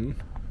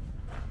garden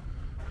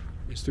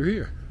is through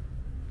here.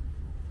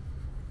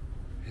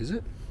 Is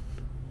it?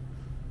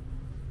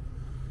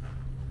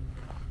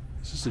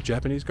 Is this a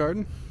Japanese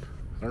garden?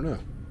 I don't know.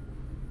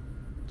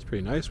 It's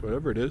pretty nice,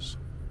 whatever it is.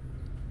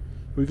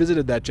 We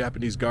visited that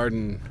Japanese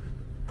garden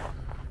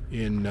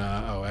in,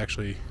 oh,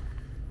 actually,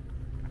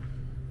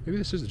 maybe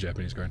this is the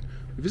Japanese garden.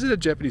 We visited a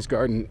Japanese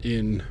garden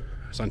in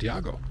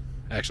Santiago,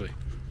 actually,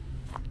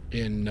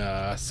 in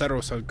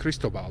Cerro San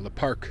Cristobal, the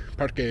Parque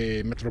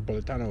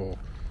Metropolitano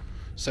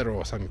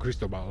Cerro San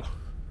Cristobal,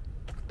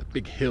 the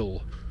big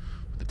hill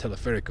with the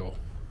teleférico.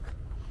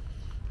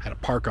 Had a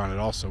park on it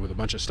also with a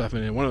bunch of stuff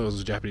in it. One of those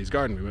was a Japanese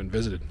garden. We went and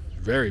visited.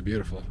 Very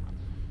beautiful.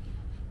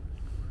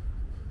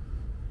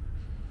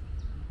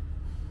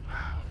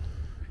 Wow.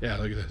 Yeah,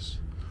 look at this.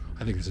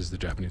 I think this is the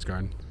Japanese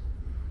garden.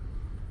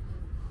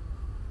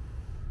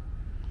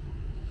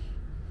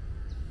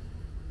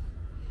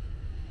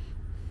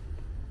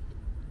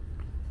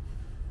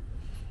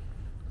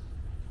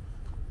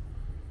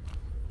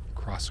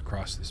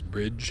 Across this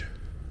bridge,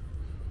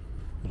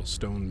 little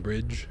stone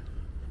bridge.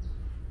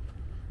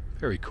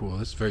 Very cool.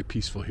 It's very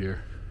peaceful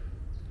here.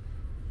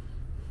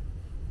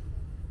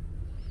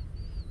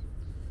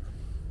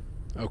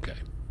 Okay.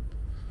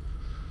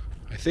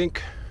 I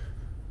think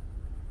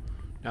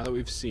now that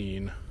we've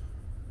seen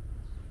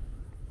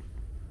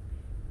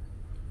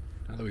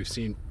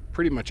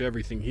pretty much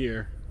everything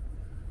here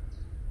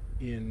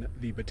in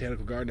the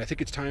Botanical Garden, I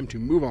think it's time to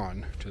move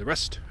on to the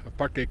rest of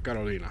Parque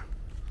Carolina.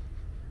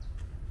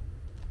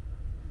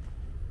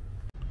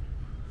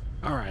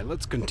 Alright,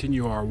 let's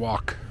continue our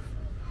walk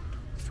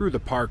through the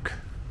park.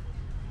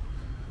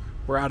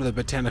 We're out of the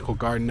Botanical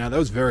Garden now. That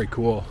was very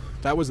cool.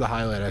 That was the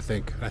highlight, I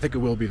think. I think it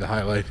will be the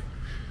highlight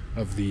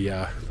of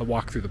the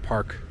walk through the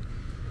park.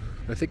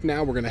 I think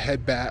now we're going to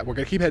head back. We're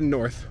going to keep heading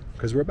north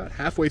because we're about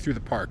halfway through the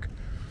park.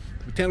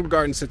 The Botanical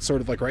Garden sits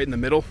sort of like right in the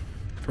middle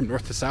from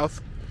north to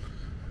south.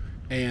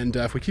 And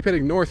if we keep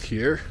heading north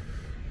here,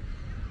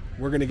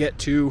 we're going to get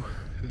to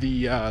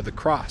the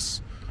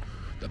cross,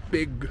 the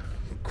big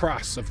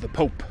cross of the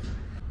Pope.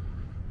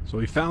 So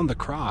we found the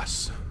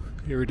cross.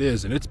 Here it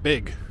is, and it's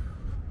big.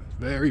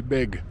 Very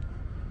big.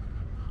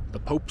 The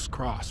Pope's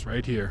cross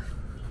right here.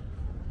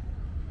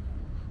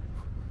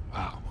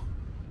 Wow.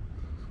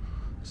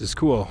 This is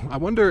cool. I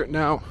wonder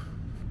now,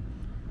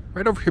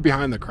 right over here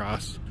behind the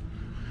cross,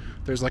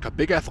 there's like a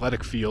big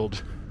athletic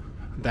field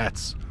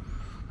that's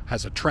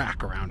has a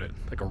track around it,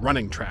 like a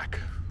running track,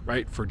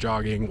 right? For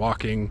jogging,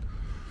 walking,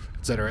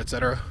 etc.,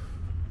 etc.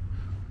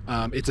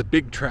 It's a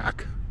big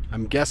track.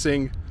 I'm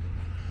guessing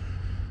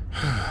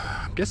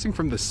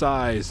from the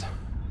size,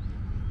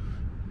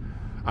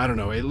 I don't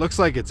know, it looks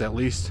like it's at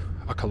least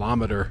a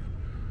kilometer,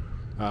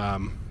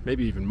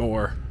 maybe even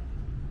more.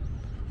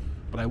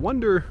 But I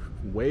wonder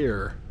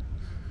where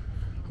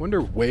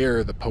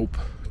the Pope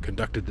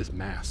conducted this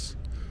mass.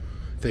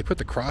 If they put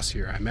the cross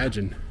here, I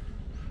imagine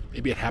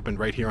maybe it happened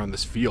right here on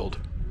this field.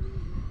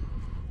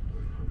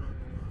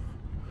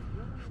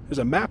 There's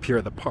a map here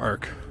at the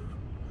park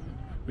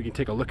we can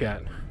take a look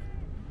at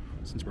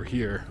since we're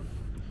here.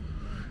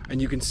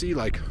 And you can see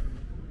like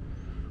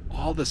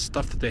all the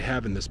stuff that they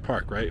have in this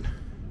park, right?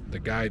 The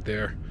guide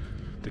there,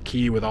 the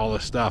key with all the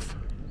stuff.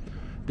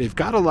 They've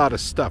got a lot of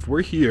stuff.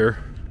 We're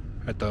here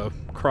at the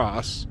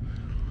cross.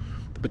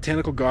 The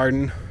Botanical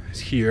Garden is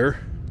here.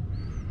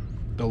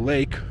 The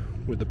lake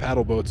with the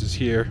paddle boats is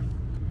here.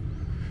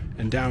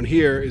 And down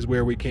here is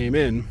where we came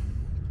in.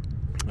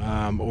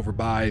 Over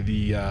by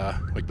the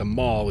like the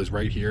mall is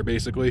right here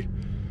basically.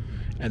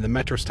 And the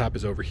metro stop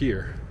is over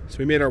here. So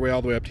we made our way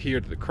all the way up to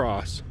here to the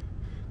cross,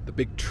 the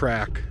big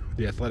track,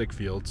 the athletic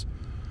fields.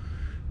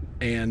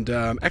 And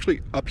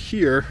actually up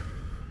here,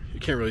 you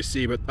can't really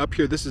see, but up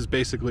here, this is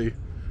basically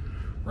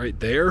right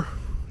there.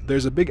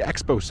 There's a big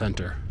expo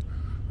center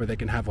where they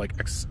can have like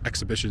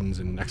exhibitions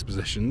and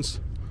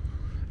expositions.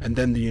 And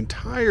then the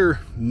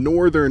entire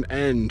northern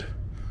end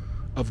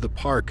of the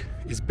park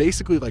is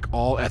basically like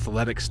all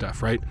athletic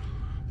stuff, right?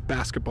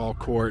 Basketball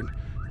court,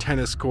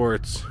 tennis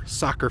courts,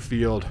 soccer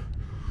field,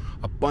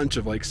 a bunch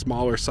of like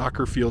smaller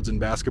soccer fields and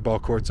basketball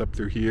courts up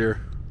through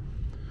here,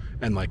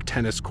 and like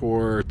tennis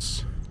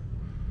courts.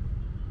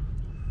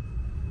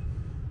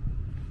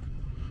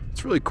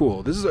 It's really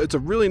cool. It's a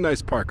really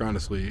nice park,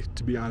 honestly.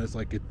 To be honest,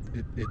 like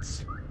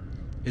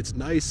it's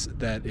nice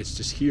that it's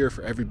just here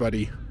for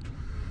everybody.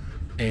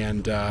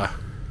 And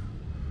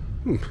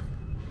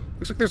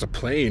looks like there's a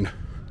plane.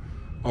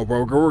 Oh,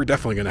 we're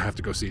definitely gonna have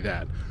to go see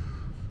that.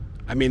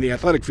 I mean, the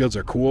athletic fields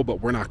are cool,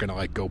 but we're not gonna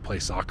like go play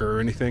soccer or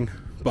anything.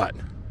 But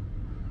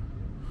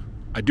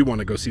I do want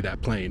to go see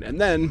that plane. And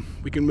then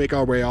we can make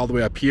our way all the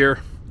way up here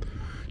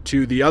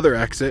to the other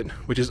exit,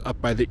 which is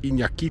up by the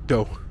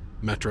Quito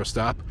metro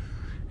stop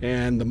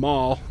and the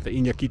mall,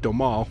 the Quito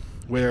Mall,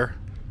 where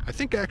I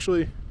think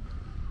actually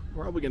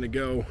we're probably gonna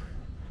go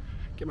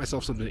get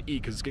myself something to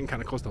eat because it's getting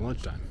kind of close to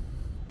lunchtime.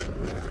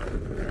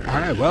 All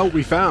right, well,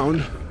 we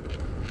found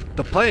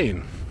the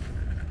plane.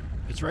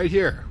 It's right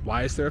here.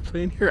 Why is there a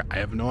plane here? I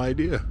have no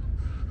idea,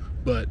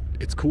 but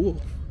it's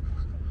cool.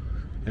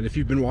 And if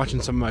you've been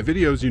watching some of my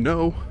videos, you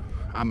know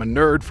I'm a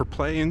nerd for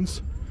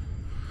planes.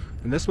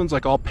 And this one's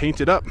like all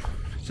painted up.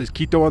 It says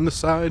Quito on the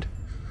side.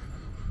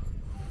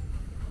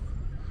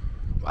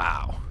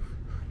 Wow.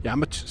 Yeah,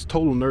 I'm a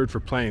total nerd for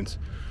planes.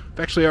 I've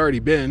actually already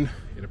been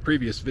in a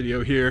previous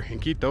video here in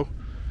Quito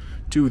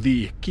to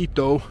the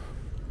Quito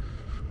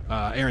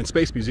Air and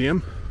Space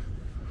Museum.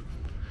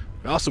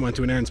 I also went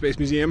to an Air and Space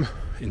Museum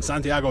in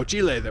Santiago,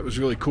 Chile. That was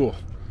really cool.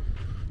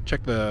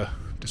 Check the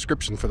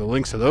description for the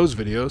links to those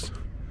videos.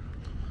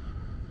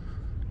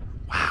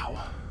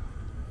 Wow.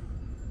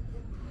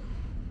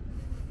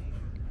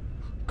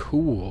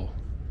 Cool.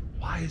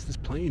 Why is this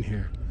plane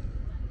here?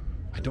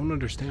 I don't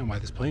understand why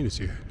this plane is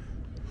here.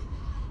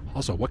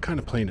 Also, what kind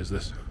of plane is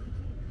this?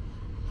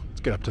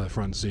 Let's get up to the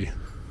front and see.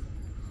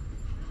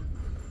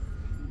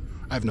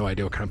 I have no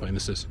idea what kind of plane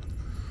this is.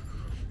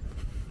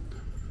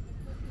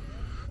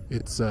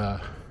 It's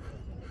a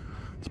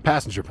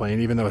passenger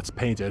plane, even though it's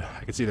painted.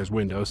 I can see there's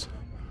windows,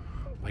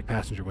 like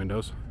passenger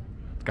windows.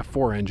 It's got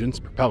 4 engines,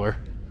 propeller.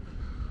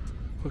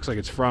 Looks like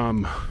it's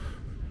from,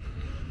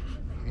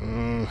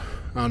 I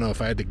don't know,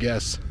 if I had to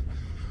guess,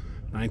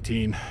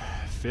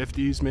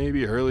 1950s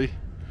maybe, early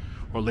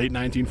or late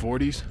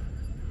 1940s.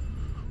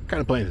 What kind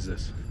of plane is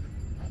this?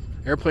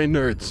 Airplane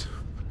nerds.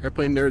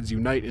 Airplane nerds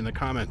unite in the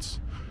comments.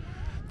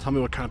 Tell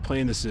me what kind of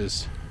plane this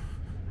is.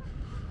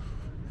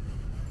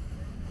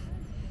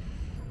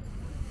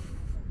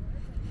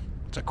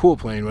 It's a cool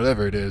plane,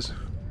 whatever it is.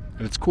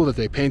 And it's cool that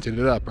they painted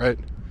it up, right?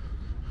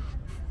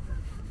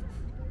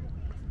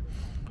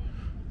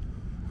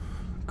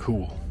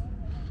 Cool.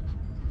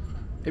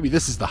 Maybe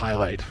this is the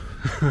highlight.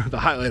 The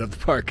highlight of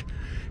the park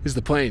is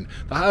the plane.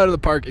 The highlight of the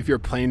park, if you're a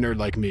plane nerd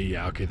like me,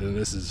 yeah, okay, then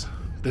this is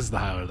the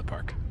highlight of the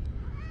park.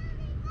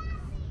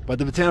 But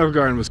the botanical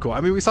garden was cool.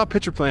 I mean, we saw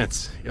pitcher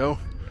plants, yo.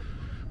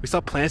 We saw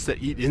plants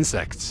that eat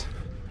insects.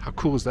 How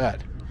cool is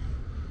that?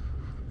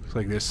 Looks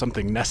like there's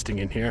something nesting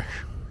in here,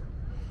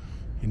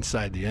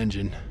 inside the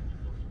engine.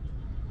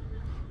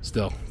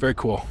 Still, very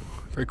cool.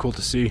 Very cool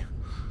to see.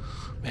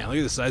 Man, look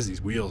at the size of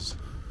these wheels.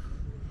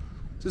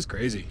 This is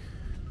crazy.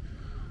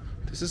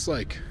 This is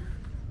like,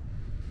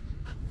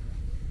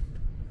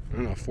 I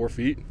don't know, 4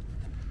 feet?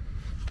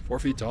 4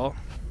 feet tall.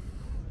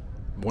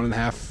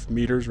 1.5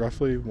 meters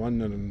roughly. 1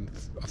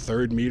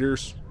 1/3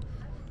 meters.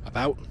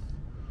 About.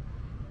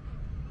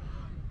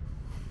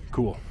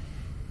 Cool.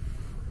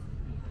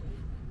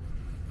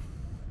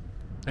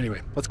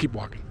 Anyway, let's keep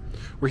walking.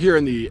 We're here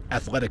in the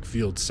athletic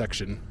fields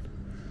section.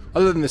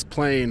 Other than this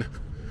plane,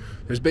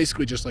 there's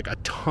basically just like a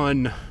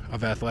ton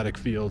of athletic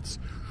fields.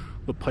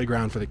 Little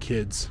playground for the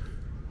kids.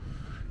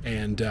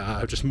 And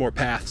just more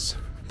paths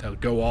that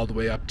go all the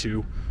way up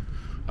to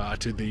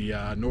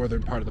the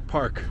northern part of the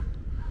park.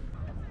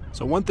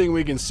 So one thing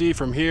we can see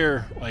from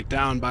here, like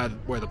down by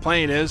where the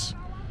plane is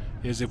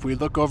if we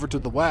look over to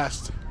the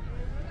west,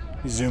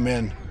 you zoom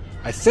in,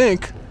 I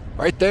think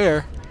right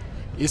there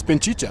is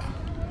Pinchicha.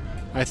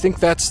 I think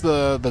that's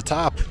the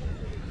top,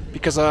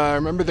 because I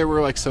remember there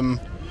were like some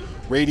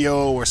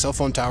radio or cell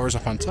phone towers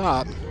up on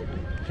top,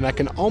 and I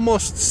can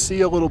almost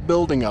see a little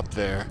building up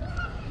there,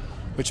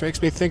 which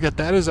makes me think that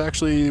that is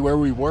actually where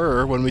we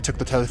were when we took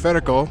the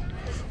teleférico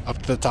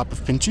up to the top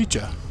of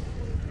Pinchicha.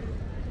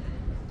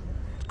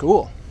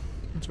 Cool.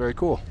 It's very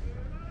cool.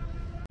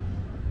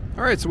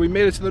 Alright, so we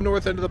made it to the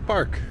north end of the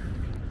park.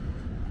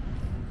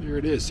 Here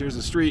it is. Here's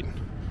the street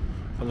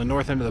on the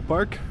north end of the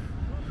park.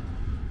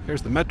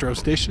 Here's the metro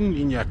station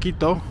in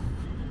Quito.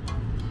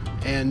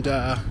 And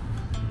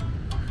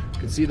you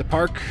can see the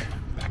park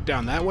back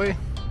down that way.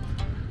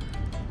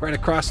 Right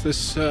across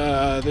this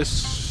this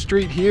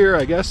street here,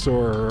 I guess,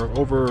 or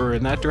over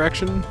in that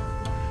direction.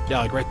 Yeah,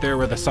 like right there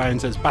where the sign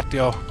says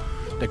Patio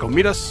de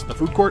Comidas, the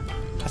food court.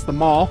 That's the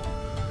mall.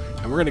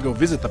 And we're gonna go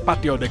visit the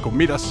Patio de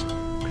Comidas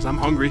because I'm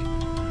hungry.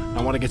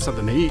 I want to get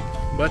something to eat.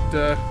 But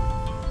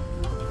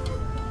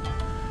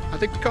I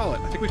think we call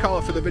it. I think we call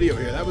it for the video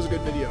here. That was a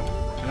good video.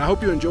 And I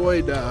hope you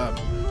enjoyed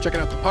checking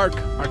out the park,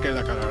 Parque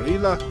La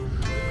Carolina.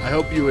 I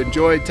hope you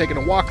enjoyed taking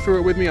a walk through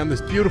it with me on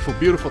this beautiful,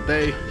 beautiful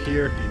day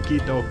here in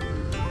Quito.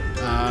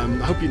 I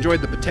hope you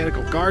enjoyed the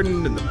botanical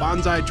garden and the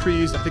bonsai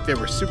trees. I think they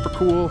were super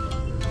cool.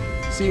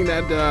 Seeing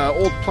that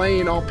old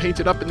plane all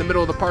painted up in the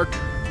middle of the park.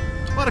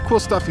 A lot of cool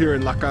stuff here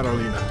in La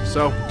Carolina.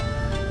 So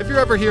if you're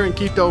ever here in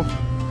Quito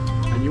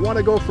and you want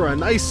to go for a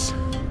nice,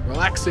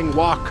 relaxing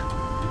walk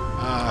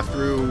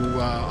through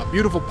a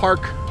beautiful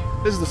park,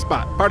 this is the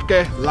spot,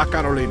 Parque La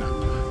Carolina.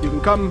 You can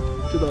come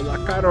to the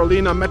La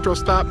Carolina metro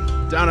stop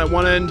down at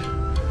one end,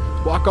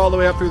 walk all the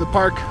way up through the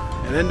park,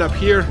 and end up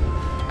here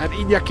at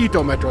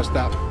Quito metro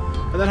stop.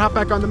 And then hop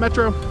back on the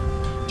metro,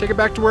 take it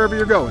back to wherever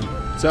you're going.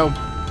 So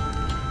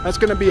that's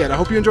going to be it. I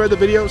hope you enjoyed the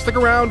video. Stick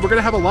around. We're going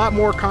to have a lot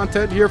more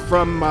content here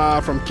from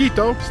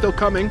Quito, still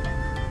coming.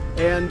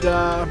 And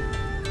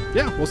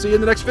yeah, we'll see you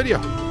in the next video.